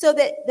fest so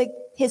that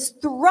his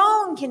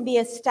throne can be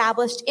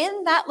established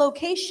in that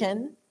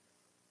location.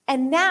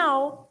 And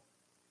now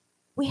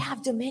we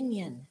have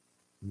dominion.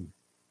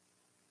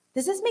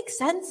 Does this make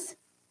sense?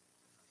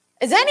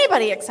 Is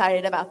anybody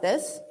excited about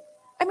this?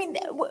 I mean,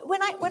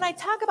 when I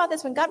talk about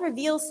this, when God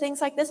reveals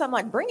things like this, I'm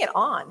like, bring it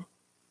on,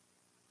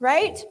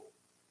 right?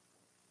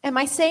 Am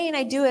I saying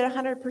I do it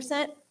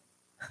 100%?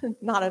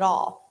 Not at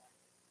all.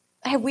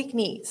 I have weak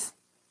knees.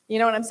 You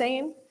know what I'm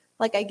saying?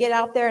 Like I get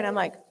out there and I'm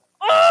like,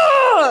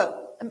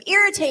 oh, I'm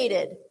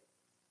irritated.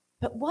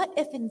 But what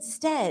if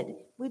instead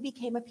we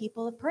became a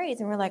people of praise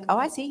and we're like, oh,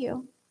 I see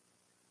you.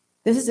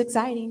 This is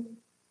exciting.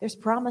 There's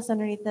promise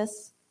underneath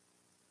this.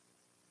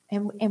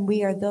 And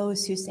we are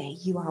those who say,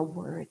 you are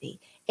worthy.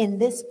 In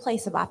this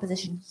place of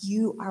opposition,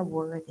 you are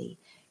worthy.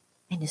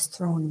 And his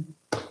throne,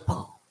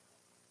 boom,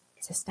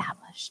 is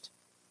established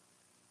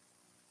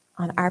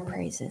on our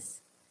praises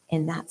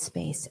in that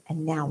space.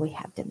 And now we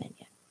have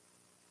dominion.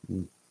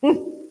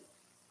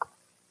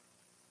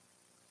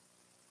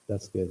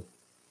 That's good.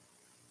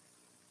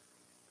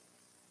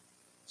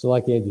 So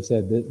like Andrew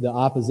said, the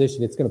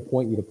opposition, it's going to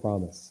point you to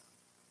promise.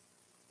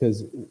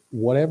 Because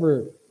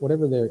whatever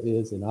there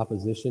is in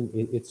opposition,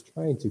 it's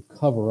trying to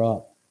cover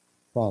up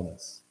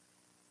promise.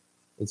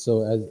 And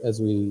so as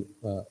we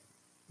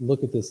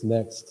look at this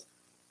next,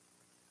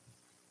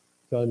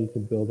 John, you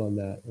can build on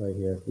that right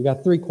here. We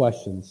got 3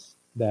 questions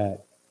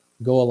that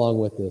go along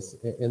with this.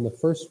 And the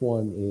first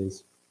one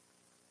is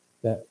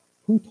that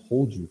who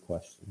told you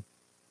question?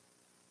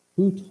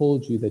 Who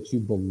told you that you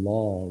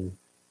belong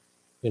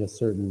in a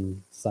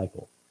certain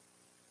cycle?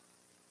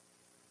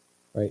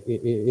 Right?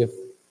 If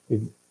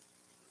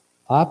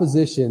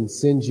opposition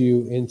sends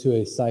you into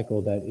a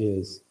cycle that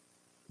is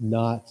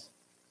not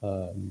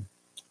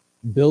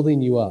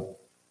building you up,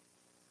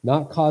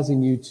 not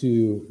causing you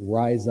to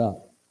rise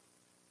up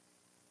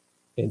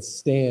and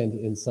stand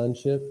in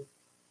sonship,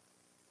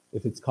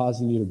 if it's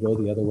causing you to go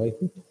the other way,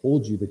 who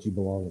told you that you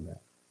belong in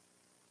that?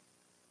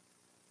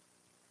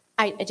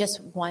 I just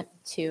want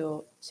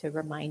to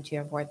remind you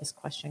of where this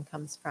question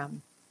comes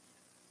from.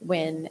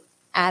 When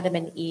Adam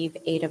and Eve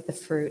ate of the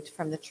fruit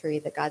from the tree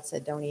that God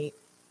said don't eat,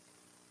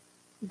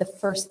 the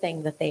first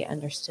thing that they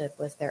understood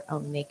was their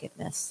own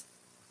nakedness.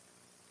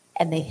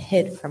 And they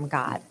hid from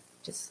God,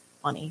 which is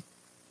funny.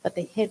 But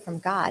they hid from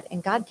God,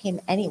 and God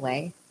came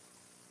anyway.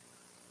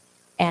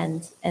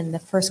 And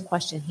the first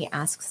question he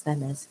asks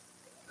them is,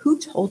 who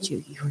told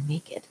you you were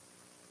naked?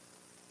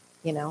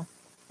 You know?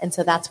 And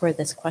so that's where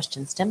this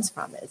question stems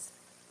from is,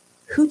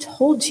 who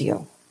told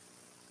you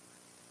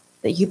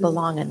that you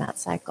belong in that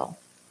cycle?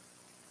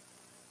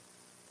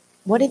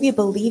 What have you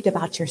believed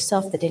about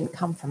yourself that didn't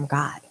come from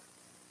God?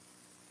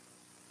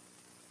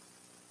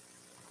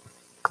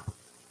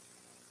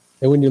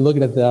 And when you're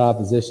looking at that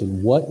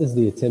opposition, what is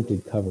the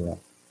attempted cover-up?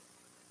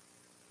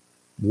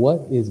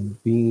 What is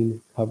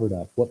being covered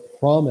up? What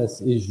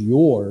promise is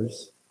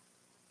yours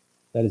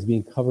that is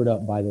being covered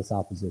up by this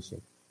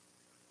opposition?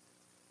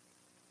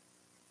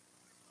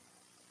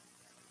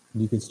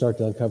 You can start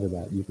to uncover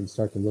that. You can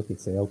start to look and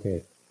say,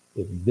 okay,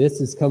 if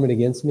this is coming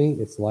against me,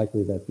 it's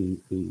likely that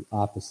the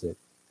opposite,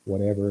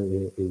 whatever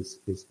is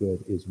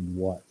good, is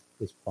what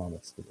is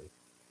promised to me.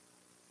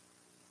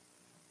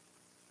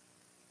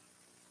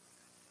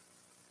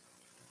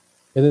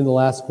 And then the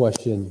last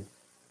question,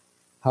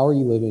 how are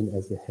you living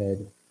as the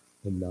head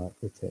and not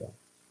the tail?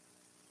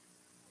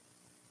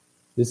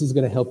 This is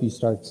going to help you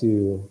start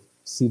to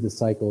see the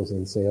cycles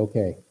and say,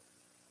 okay,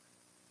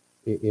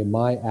 am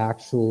I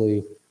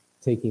actually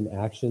taking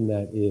action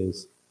that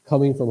is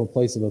coming from a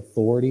place of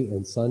authority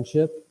and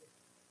sonship?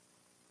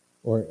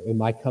 Or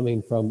am I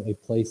coming from a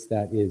place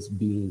that is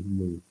being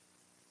moved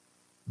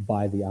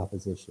by the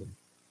opposition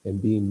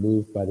and being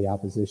moved by the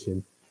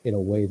opposition in a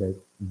way that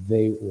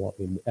they want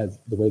me, as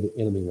the way the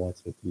enemy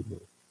wants me to be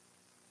moved?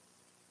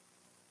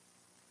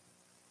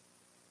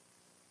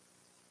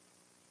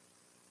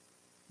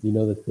 You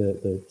know that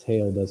the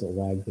tail doesn't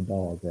wag the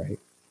dog, right?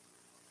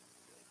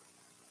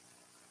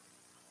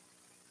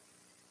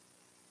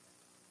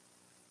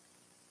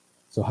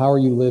 So how are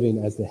you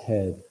living as the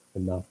head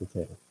and not the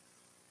tail?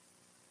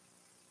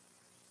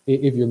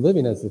 If you're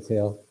living as the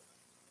tail,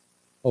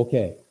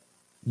 okay,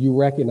 you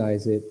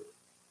recognize it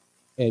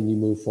and you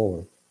move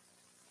forward.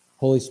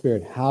 Holy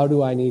Spirit, how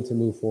do I need to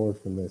move forward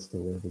from this to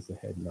live as the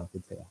head and not the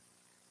tail?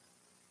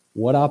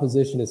 What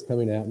opposition is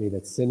coming at me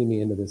that's sending me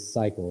into this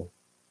cycle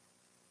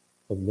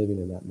of living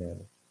in that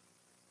manner?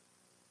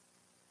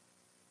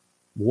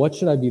 What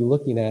should I be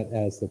looking at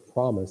as the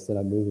promise that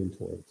I'm moving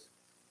towards?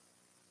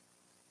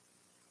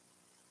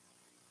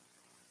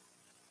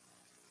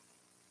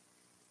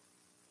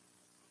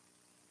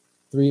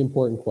 Three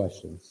important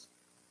questions.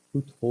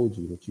 Who told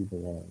you that you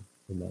belong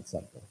in that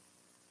cycle?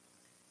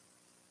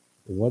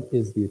 What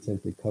is the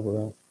attempted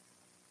cover-up?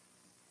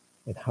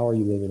 And how are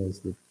you living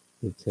as the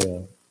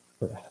tail?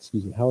 Or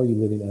excuse me, how are you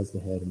living as the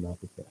head and not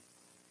the tail?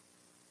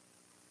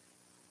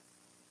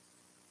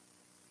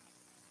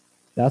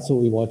 That's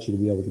what we want you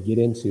to be able to get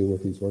into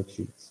with these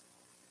worksheets.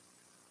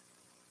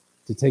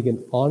 To take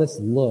an honest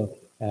look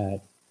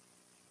at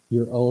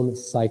your own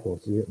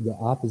cycles, the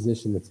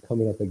opposition that's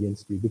coming up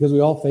against you, because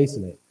we're all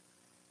facing it.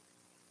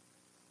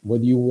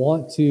 Whether you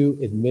want to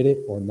admit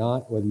it or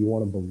not, whether you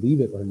want to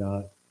believe it or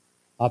not,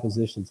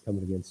 opposition's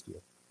coming against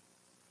you.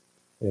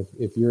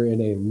 If you're in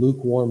a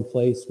lukewarm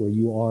place where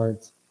you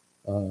aren't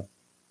 100%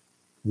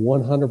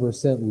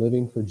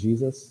 living for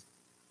Jesus,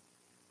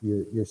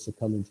 you're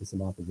succumbing to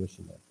some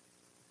opposition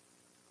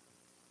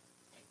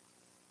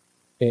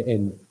there.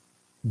 And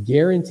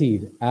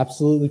guaranteed,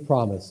 absolutely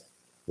promised,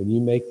 when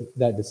you make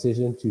that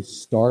decision to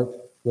start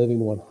living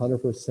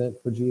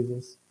 100% for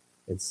Jesus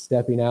and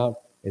stepping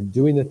out and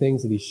doing the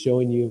things that he's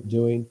showing you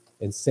doing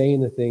and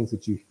saying the things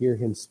that you hear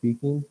him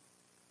speaking,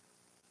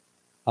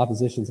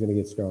 opposition is going to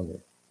get stronger.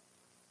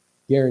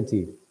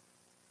 Guaranteed.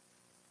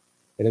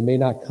 And it may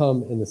not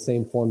come in the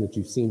same form that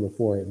you've seen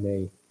before. It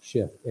may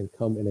shift and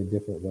come in a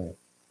different way.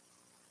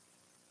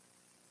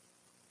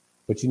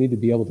 But you need to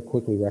be able to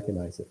quickly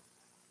recognize it.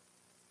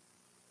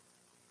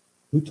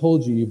 Who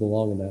told you you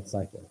belong in that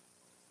cycle?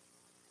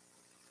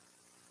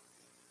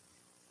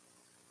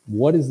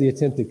 What is the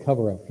attempted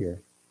cover-up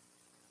here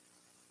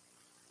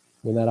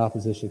when that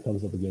opposition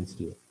comes up against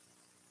you?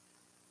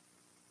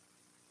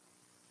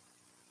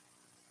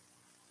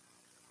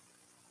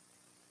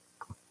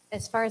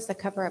 As far as the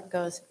cover-up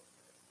goes,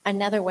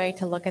 another way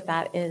to look at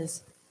that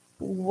is,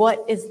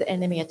 what is the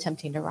enemy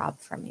attempting to rob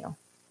from you?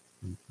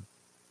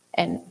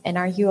 And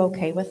are you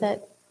okay with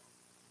it?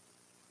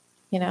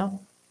 You know,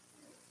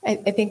 I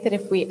think that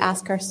if we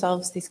ask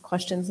ourselves these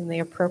questions in the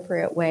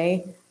appropriate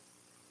way,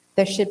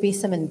 there should be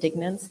some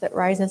indignance that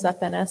rises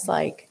up in us,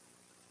 like,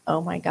 oh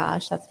my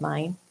gosh, that's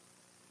mine.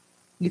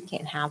 You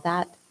can't have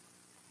that.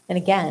 And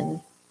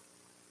again,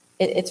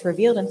 it's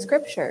revealed in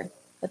Scripture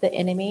that the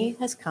enemy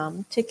has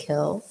come to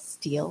kill,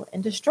 steal,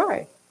 and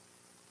destroy.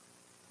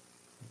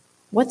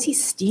 What's he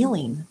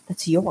stealing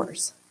that's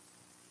yours?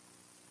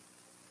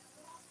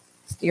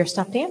 Your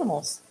stuffed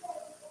animals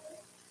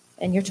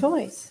and your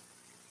toys.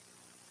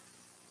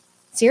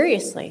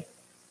 Seriously.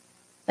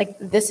 Like,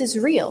 this is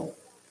real.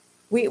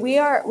 We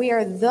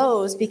are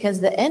those,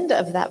 because the end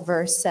of that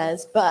verse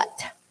says,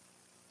 but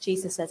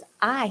Jesus says,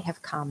 I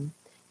have come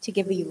to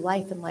give you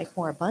life and life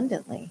more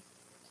abundantly.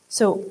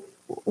 So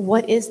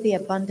what is the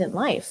abundant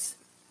life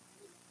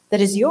that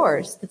is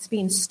yours that's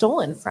being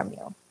stolen from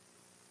you?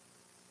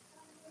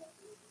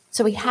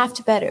 So we have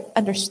to better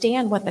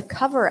understand what the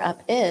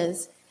cover-up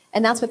is,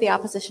 and that's what the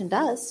opposition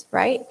does,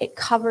 right? It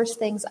covers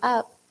things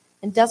up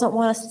and doesn't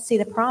want us to see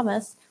the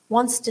promise,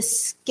 wants to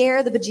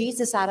scare the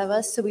bejesus out of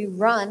us so we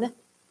run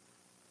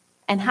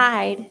and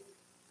hide.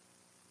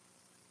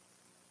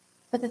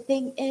 But the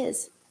thing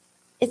is,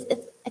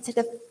 it's a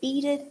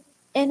defeated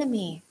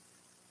enemy.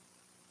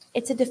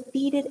 It's a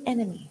defeated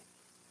enemy.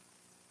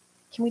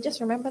 Can we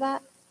just remember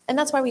that? And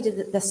that's why we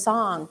did the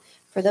song.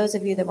 For those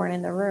of you that weren't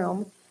in the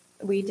room,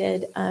 we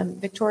did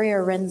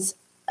Victoria Wren's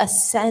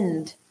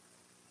Ascend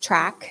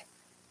track.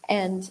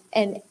 And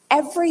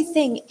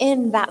everything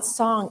in that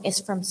song is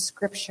from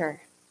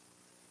Scripture.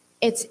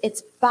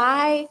 It's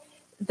by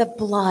the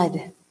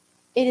blood.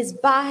 It is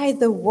by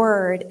the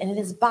word, and it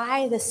is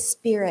by the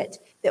Spirit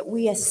that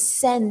we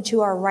ascend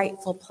to our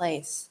rightful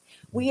place.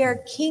 We are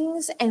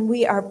kings and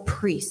we are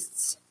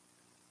priests.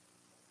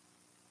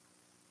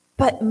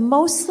 But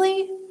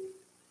mostly,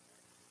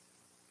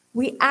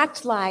 we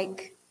act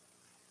like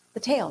the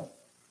tail,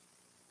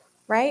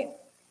 right?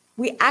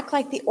 We act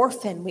like the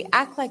orphan. We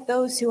act like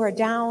those who are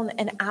down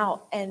and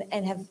out and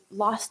have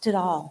lost it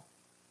all.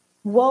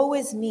 Woe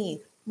is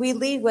me. We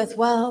lead with,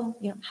 well,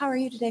 how are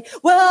you today?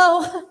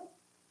 Well,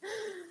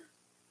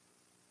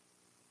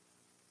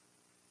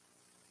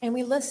 and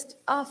we list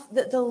off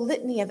the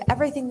litany of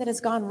everything that has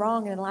gone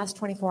wrong in the last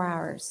 24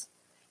 hours.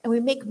 And we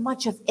make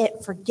much of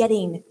it,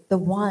 forgetting the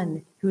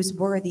one who is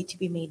worthy to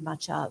be made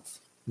much of.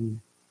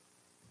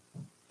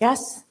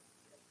 Yes?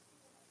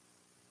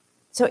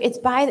 So it's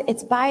by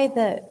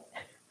the,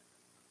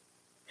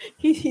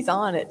 he's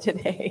on it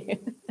today.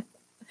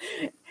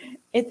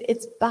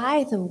 It's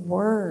by the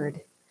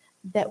word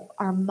that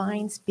our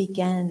minds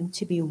begin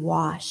to be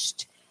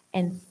washed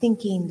and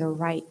thinking the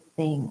right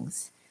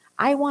things.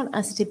 I want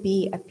us to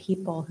be a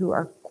people who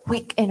are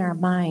quick in our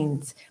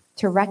minds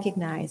to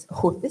recognize,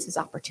 this is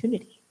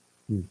opportunity.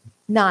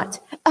 Not,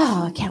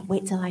 I can't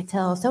wait till I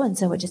tell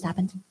so-and-so what just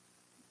happened.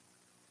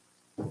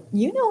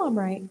 You know I'm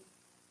right.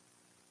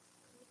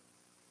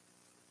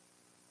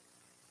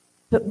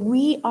 But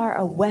we are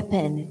a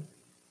weapon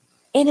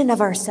in and of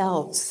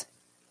ourselves.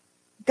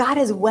 God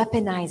has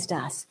weaponized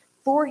us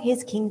for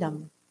his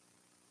kingdom.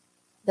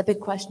 The big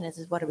question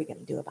is what are we going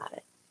to do about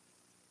it?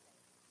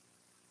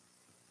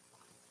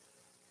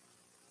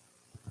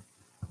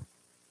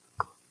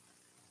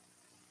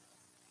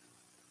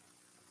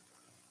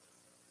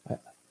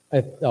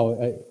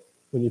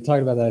 When you're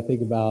talking about that, I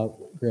think about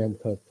Graham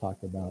Cook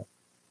talked about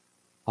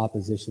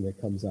opposition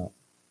that comes up.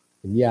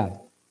 And yeah,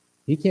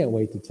 he can't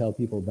wait to tell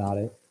people about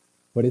it,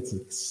 but it's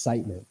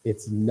excitement.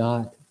 It's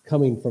not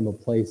coming from a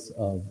place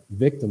of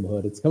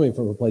victimhood. It's coming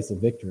from a place of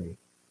victory.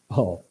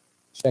 Oh,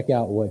 check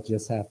out what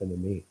just happened to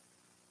me.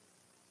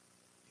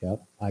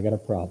 Yep, I got a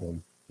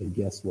problem. And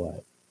guess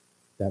what?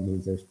 That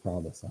means there's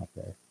promise out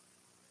there.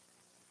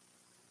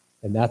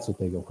 And that's what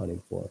they go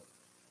hunting for.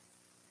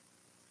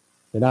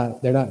 They're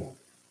not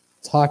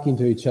talking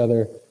to each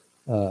other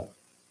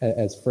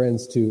as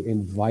friends to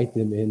invite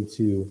them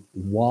into,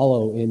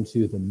 wallow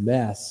into the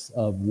mess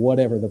of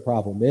whatever the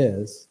problem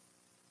is.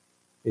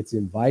 It's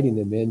inviting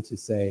them in to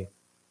say,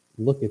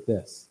 look at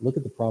this. Look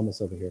at the promise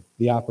over here,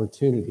 the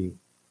opportunity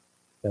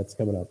that's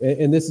coming up.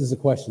 And this is a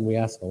question we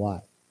ask a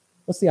lot.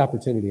 What's the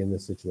opportunity in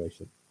this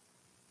situation?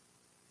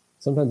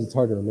 Sometimes it's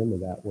hard to remember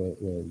that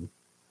when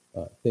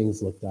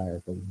things look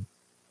dire. But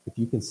if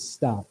you can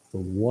stop for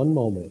one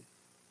moment,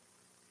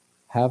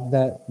 have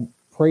that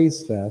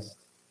praise fest,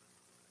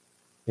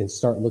 and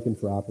start looking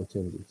for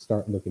opportunity,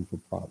 start looking for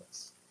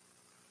promise.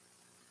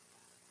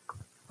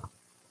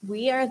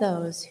 We are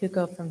those who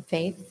go from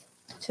faith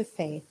to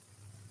faith,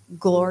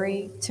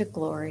 glory to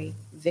glory,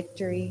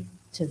 victory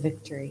to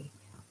victory.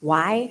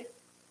 Why?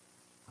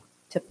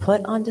 To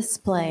put on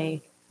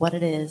display what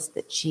it is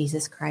that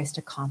Jesus Christ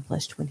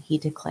accomplished when he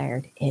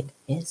declared, "It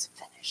is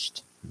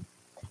finished."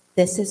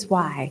 This is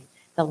why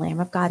the Lamb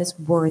of God is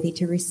worthy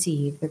to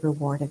receive the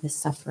reward of his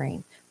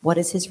suffering. What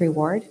is his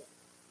reward?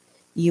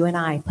 You and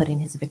I putting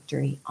his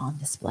victory on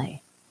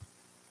display.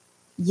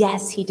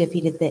 Yes, he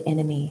defeated the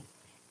enemy.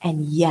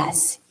 And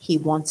yes, he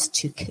wants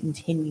to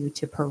continue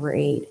to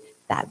parade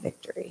that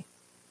victory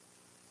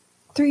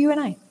through you and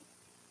I.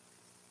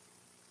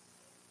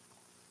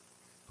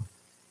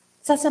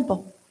 It's that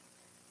simple.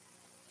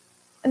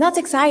 And that's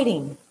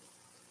exciting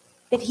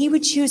that he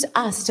would choose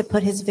us to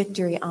put his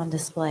victory on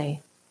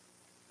display.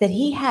 That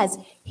he has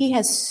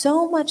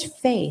so much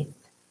faith,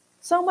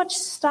 so much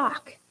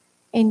stock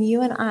in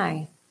you and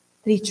I,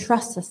 that he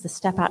trusts us to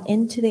step out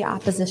into the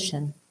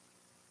opposition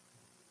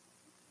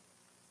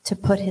to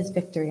put his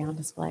victory on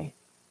display.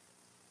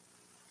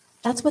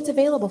 That's what's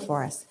available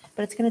for us,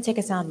 but it's going to take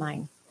a sound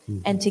mind.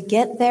 And to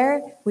get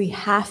there, we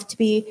have to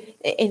be,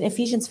 in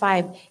Ephesians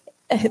 5,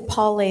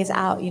 Paul lays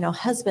out,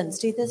 husbands,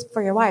 do this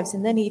for your wives.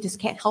 And then he just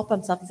can't help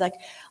himself. He's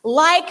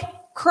like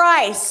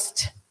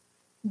Christ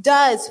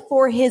does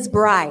for his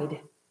bride.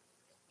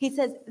 He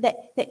says that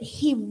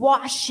he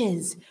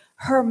washes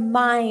her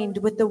mind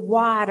with the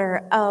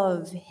water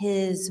of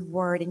his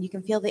word. And you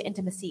can feel the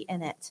intimacy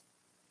in it.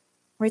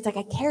 Where he's like,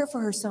 I care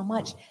for her so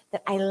much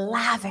that I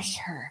lavish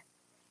her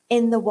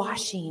in the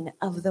washing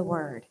of the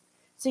word.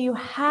 So you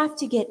have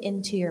to get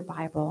into your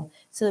Bible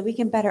so that we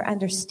can better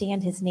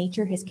understand his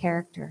nature, his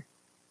character.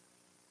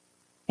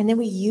 And then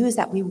we use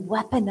that. We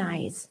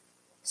weaponize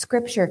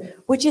Scripture,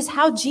 which is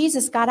how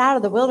Jesus got out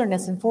of the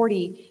wilderness in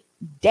 40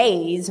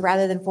 days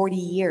rather than 40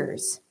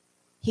 years.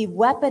 He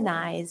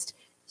weaponized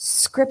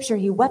Scripture.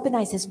 He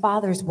weaponized his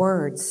Father's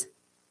words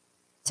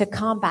to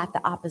combat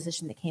the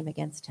opposition that came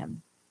against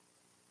him.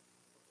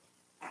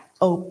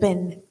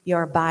 Open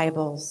your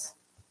Bibles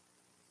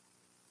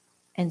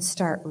and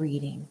start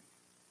reading.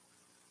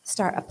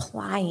 Start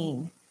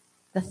applying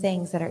the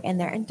things that are in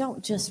there. And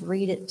don't just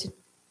read it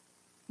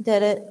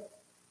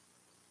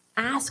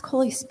ask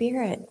Holy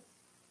Spirit,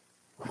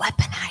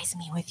 weaponize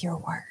me with your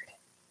word.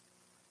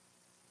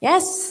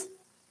 Yes.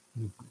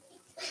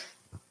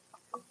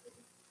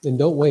 And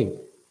don't wait.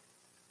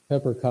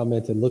 Pepper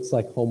commented, looks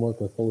like homework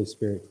with Holy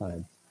Spirit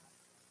time.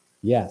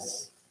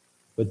 Yes,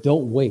 but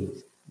don't wait.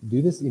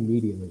 Do this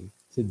immediately,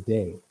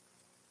 today.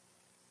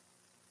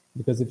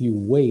 Because if you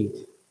wait,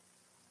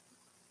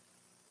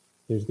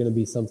 there's going to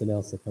be something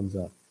else that comes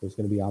up. There's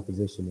going to be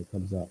opposition that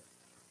comes up.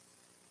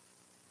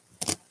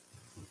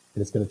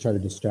 And it's going to try to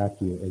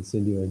distract you and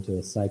send you into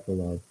a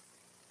cycle of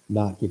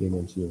not getting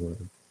into your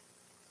word,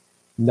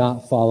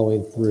 not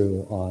following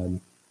through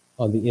on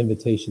the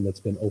invitation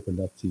that's been opened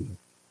up to you.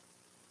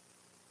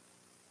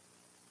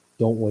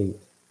 Don't wait.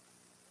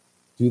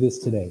 Do this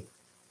today.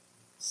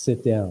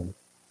 Sit down.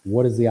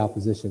 What is the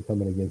opposition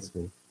coming against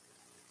me?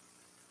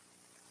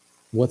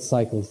 What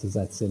cycles does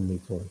that send me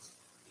towards?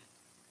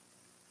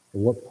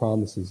 And what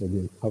promises are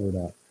being covered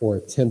up or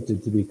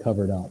attempted to be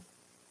covered up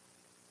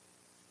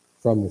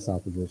from this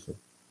opposition?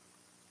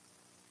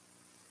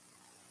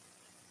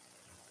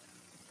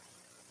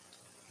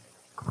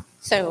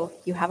 So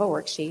you have a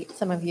worksheet.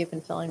 Some of you have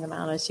been filling them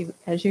out as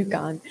you've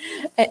gone.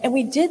 And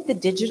we did the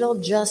digital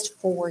just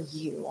for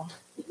you.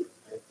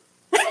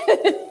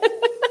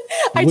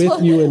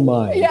 With you in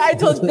mind. Yeah, I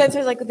told Spencer,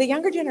 I was like, the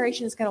younger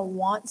generation is going to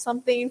want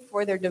something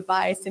for their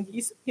device. And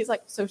he's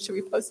like, so should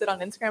we post it on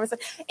Instagram? I said,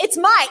 it's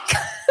Mike.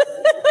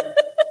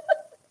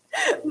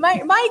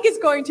 Mike is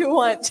going to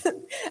want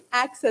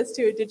access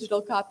to a digital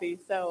copy.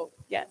 So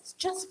yes,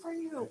 just for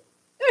you.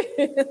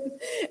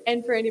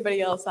 And for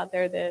anybody else out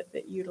there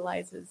that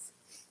utilizes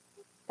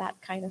that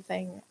kind of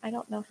thing. I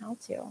don't know how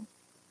to.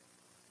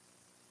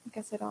 I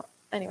guess I don't.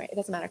 Anyway, it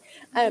doesn't matter.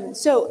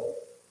 So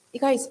you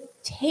guys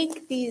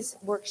take these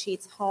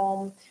worksheets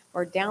home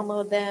or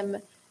download them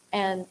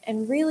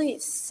and really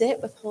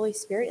sit with Holy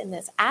Spirit in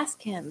this.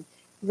 Ask him,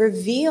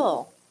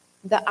 reveal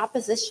the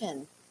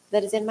opposition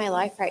that is in my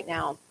life right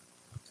now.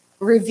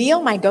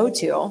 Reveal my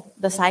go-to,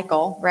 the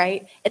cycle,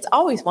 right? It's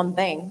always one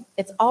thing.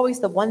 It's always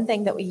the one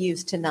thing that we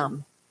use to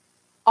numb.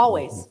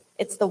 Always.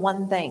 It's the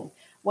one thing.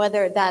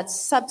 Whether that's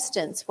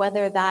substance,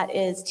 whether that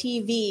is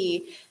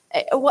TV,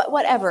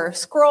 whatever,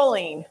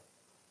 scrolling.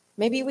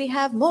 Maybe we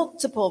have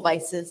multiple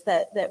vices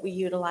that we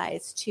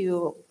utilize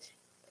to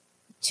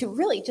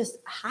really just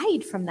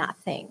hide from that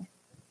thing.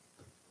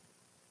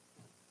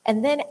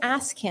 And then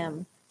ask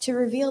him to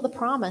reveal the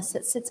promise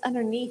that sits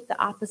underneath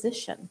the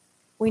opposition.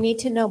 We need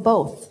to know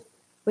both.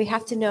 We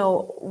have to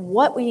know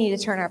what we need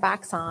to turn our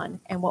backs on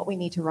and what we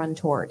need to run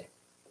toward.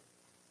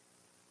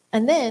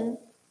 And then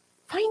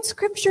find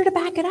Scripture to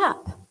back it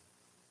up.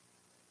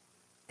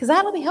 Because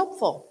that'll be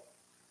helpful.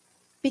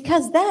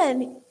 Because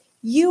then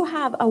you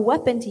have a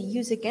weapon to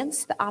use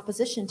against the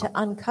opposition to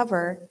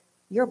uncover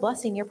your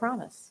blessing, your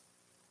promise.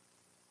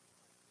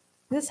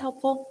 Is this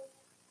helpful?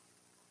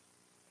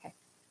 Okay.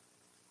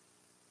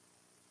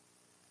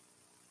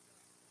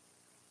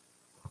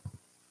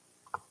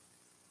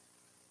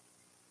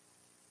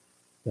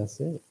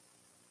 That's it.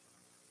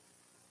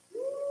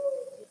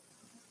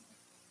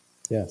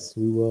 Yes,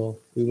 we will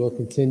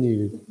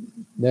continue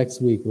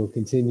next week. We'll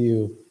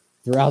continue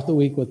throughout the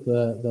week with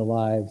the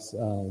lives.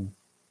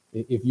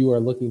 If you are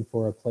looking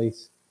for a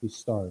place to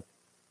start,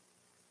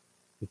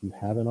 if you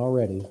haven't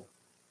already,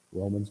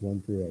 Romans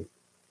 1-8.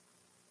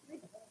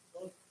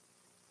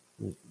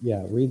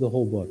 Yeah, read the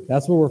whole book.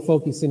 That's what we're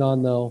focusing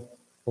on, though,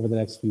 over the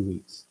next few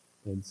weeks.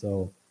 And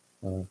so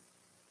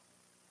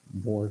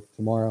more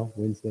tomorrow,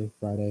 Wednesday,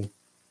 Friday,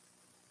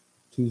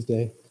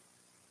 Tuesday.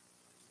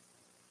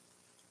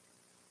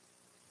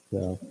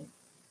 So,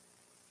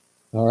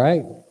 all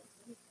right.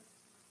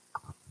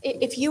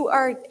 If you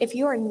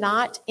are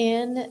not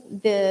in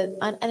the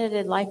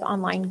Unedited Life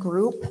online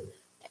group,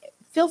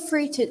 feel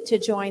free to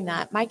join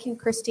that. Mike and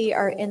Christy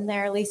are in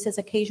there. Lisa's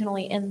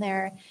occasionally in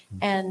there,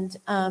 and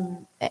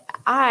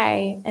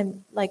I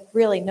am like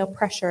really no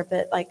pressure,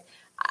 but like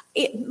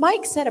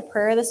Mike said a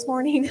prayer this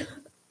morning,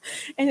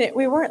 and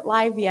we weren't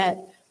live yet,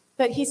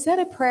 but he said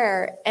a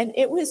prayer, and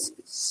it was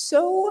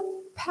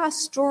so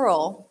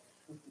pastoral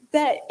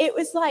that it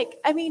was like,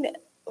 I mean,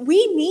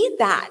 we need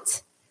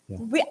that.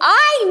 Yeah.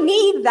 I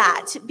need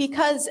that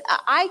because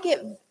I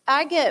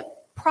get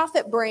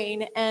prophet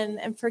brain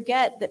and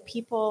forget that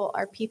people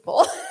are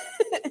people.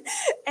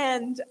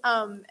 and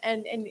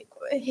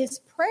his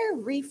prayer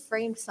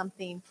reframed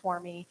something for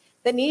me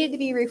that needed to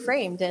be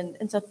reframed.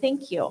 And so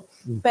thank you.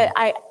 Mm-hmm. But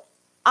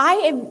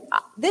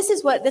this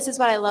is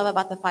what I love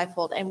about the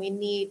fivefold. And we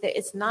need that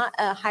it's not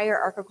a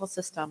hierarchical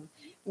system.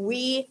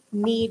 We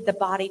need the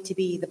body to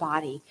be the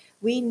body.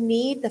 We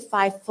need the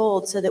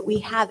fivefold so that we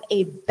have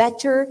a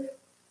better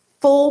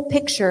full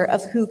picture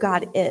of who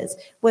God is.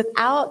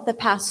 Without the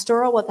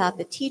pastoral, without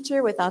the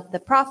teacher, without the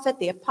prophet,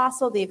 the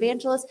apostle, the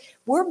evangelist,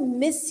 we're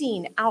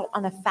missing out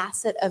on a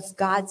facet of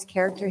God's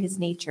character, his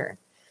nature.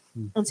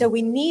 And so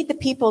we need the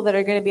people that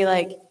are going to be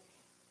like,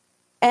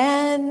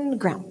 and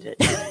grounded,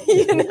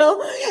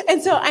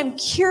 And so I'm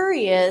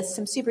curious,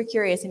 I'm super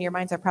curious, and your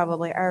minds are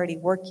probably already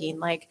working.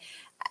 Like,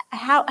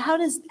 how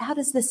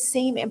does the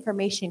same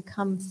information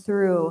come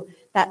through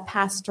that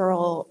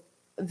pastoral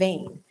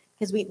vein?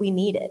 Because we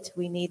need it.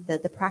 We need the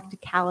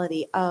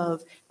practicality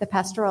of the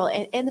pastoral.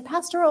 And the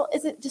pastoral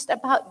isn't just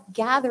about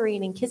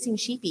gathering and kissing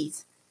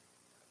sheepies.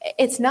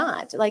 It's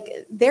not.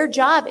 Like, their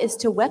job is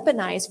to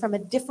weaponize from a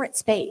different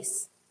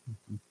space.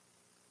 Mm-hmm.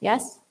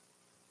 Yes?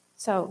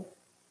 So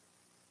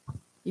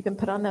you've been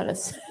put on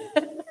notice.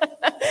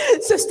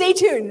 So stay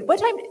tuned. What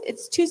time?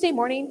 It's Tuesday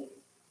morning.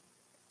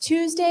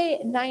 Tuesday,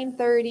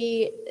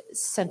 9:30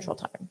 Central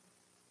Time.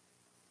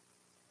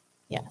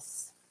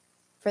 Yes.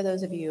 For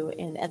those of you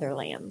in other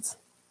lands.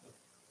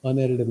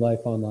 Unedited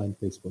Life Online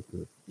Facebook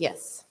group.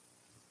 Yes.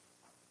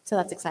 So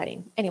that's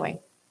exciting. Anyway,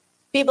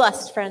 be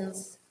blessed,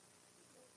 friends.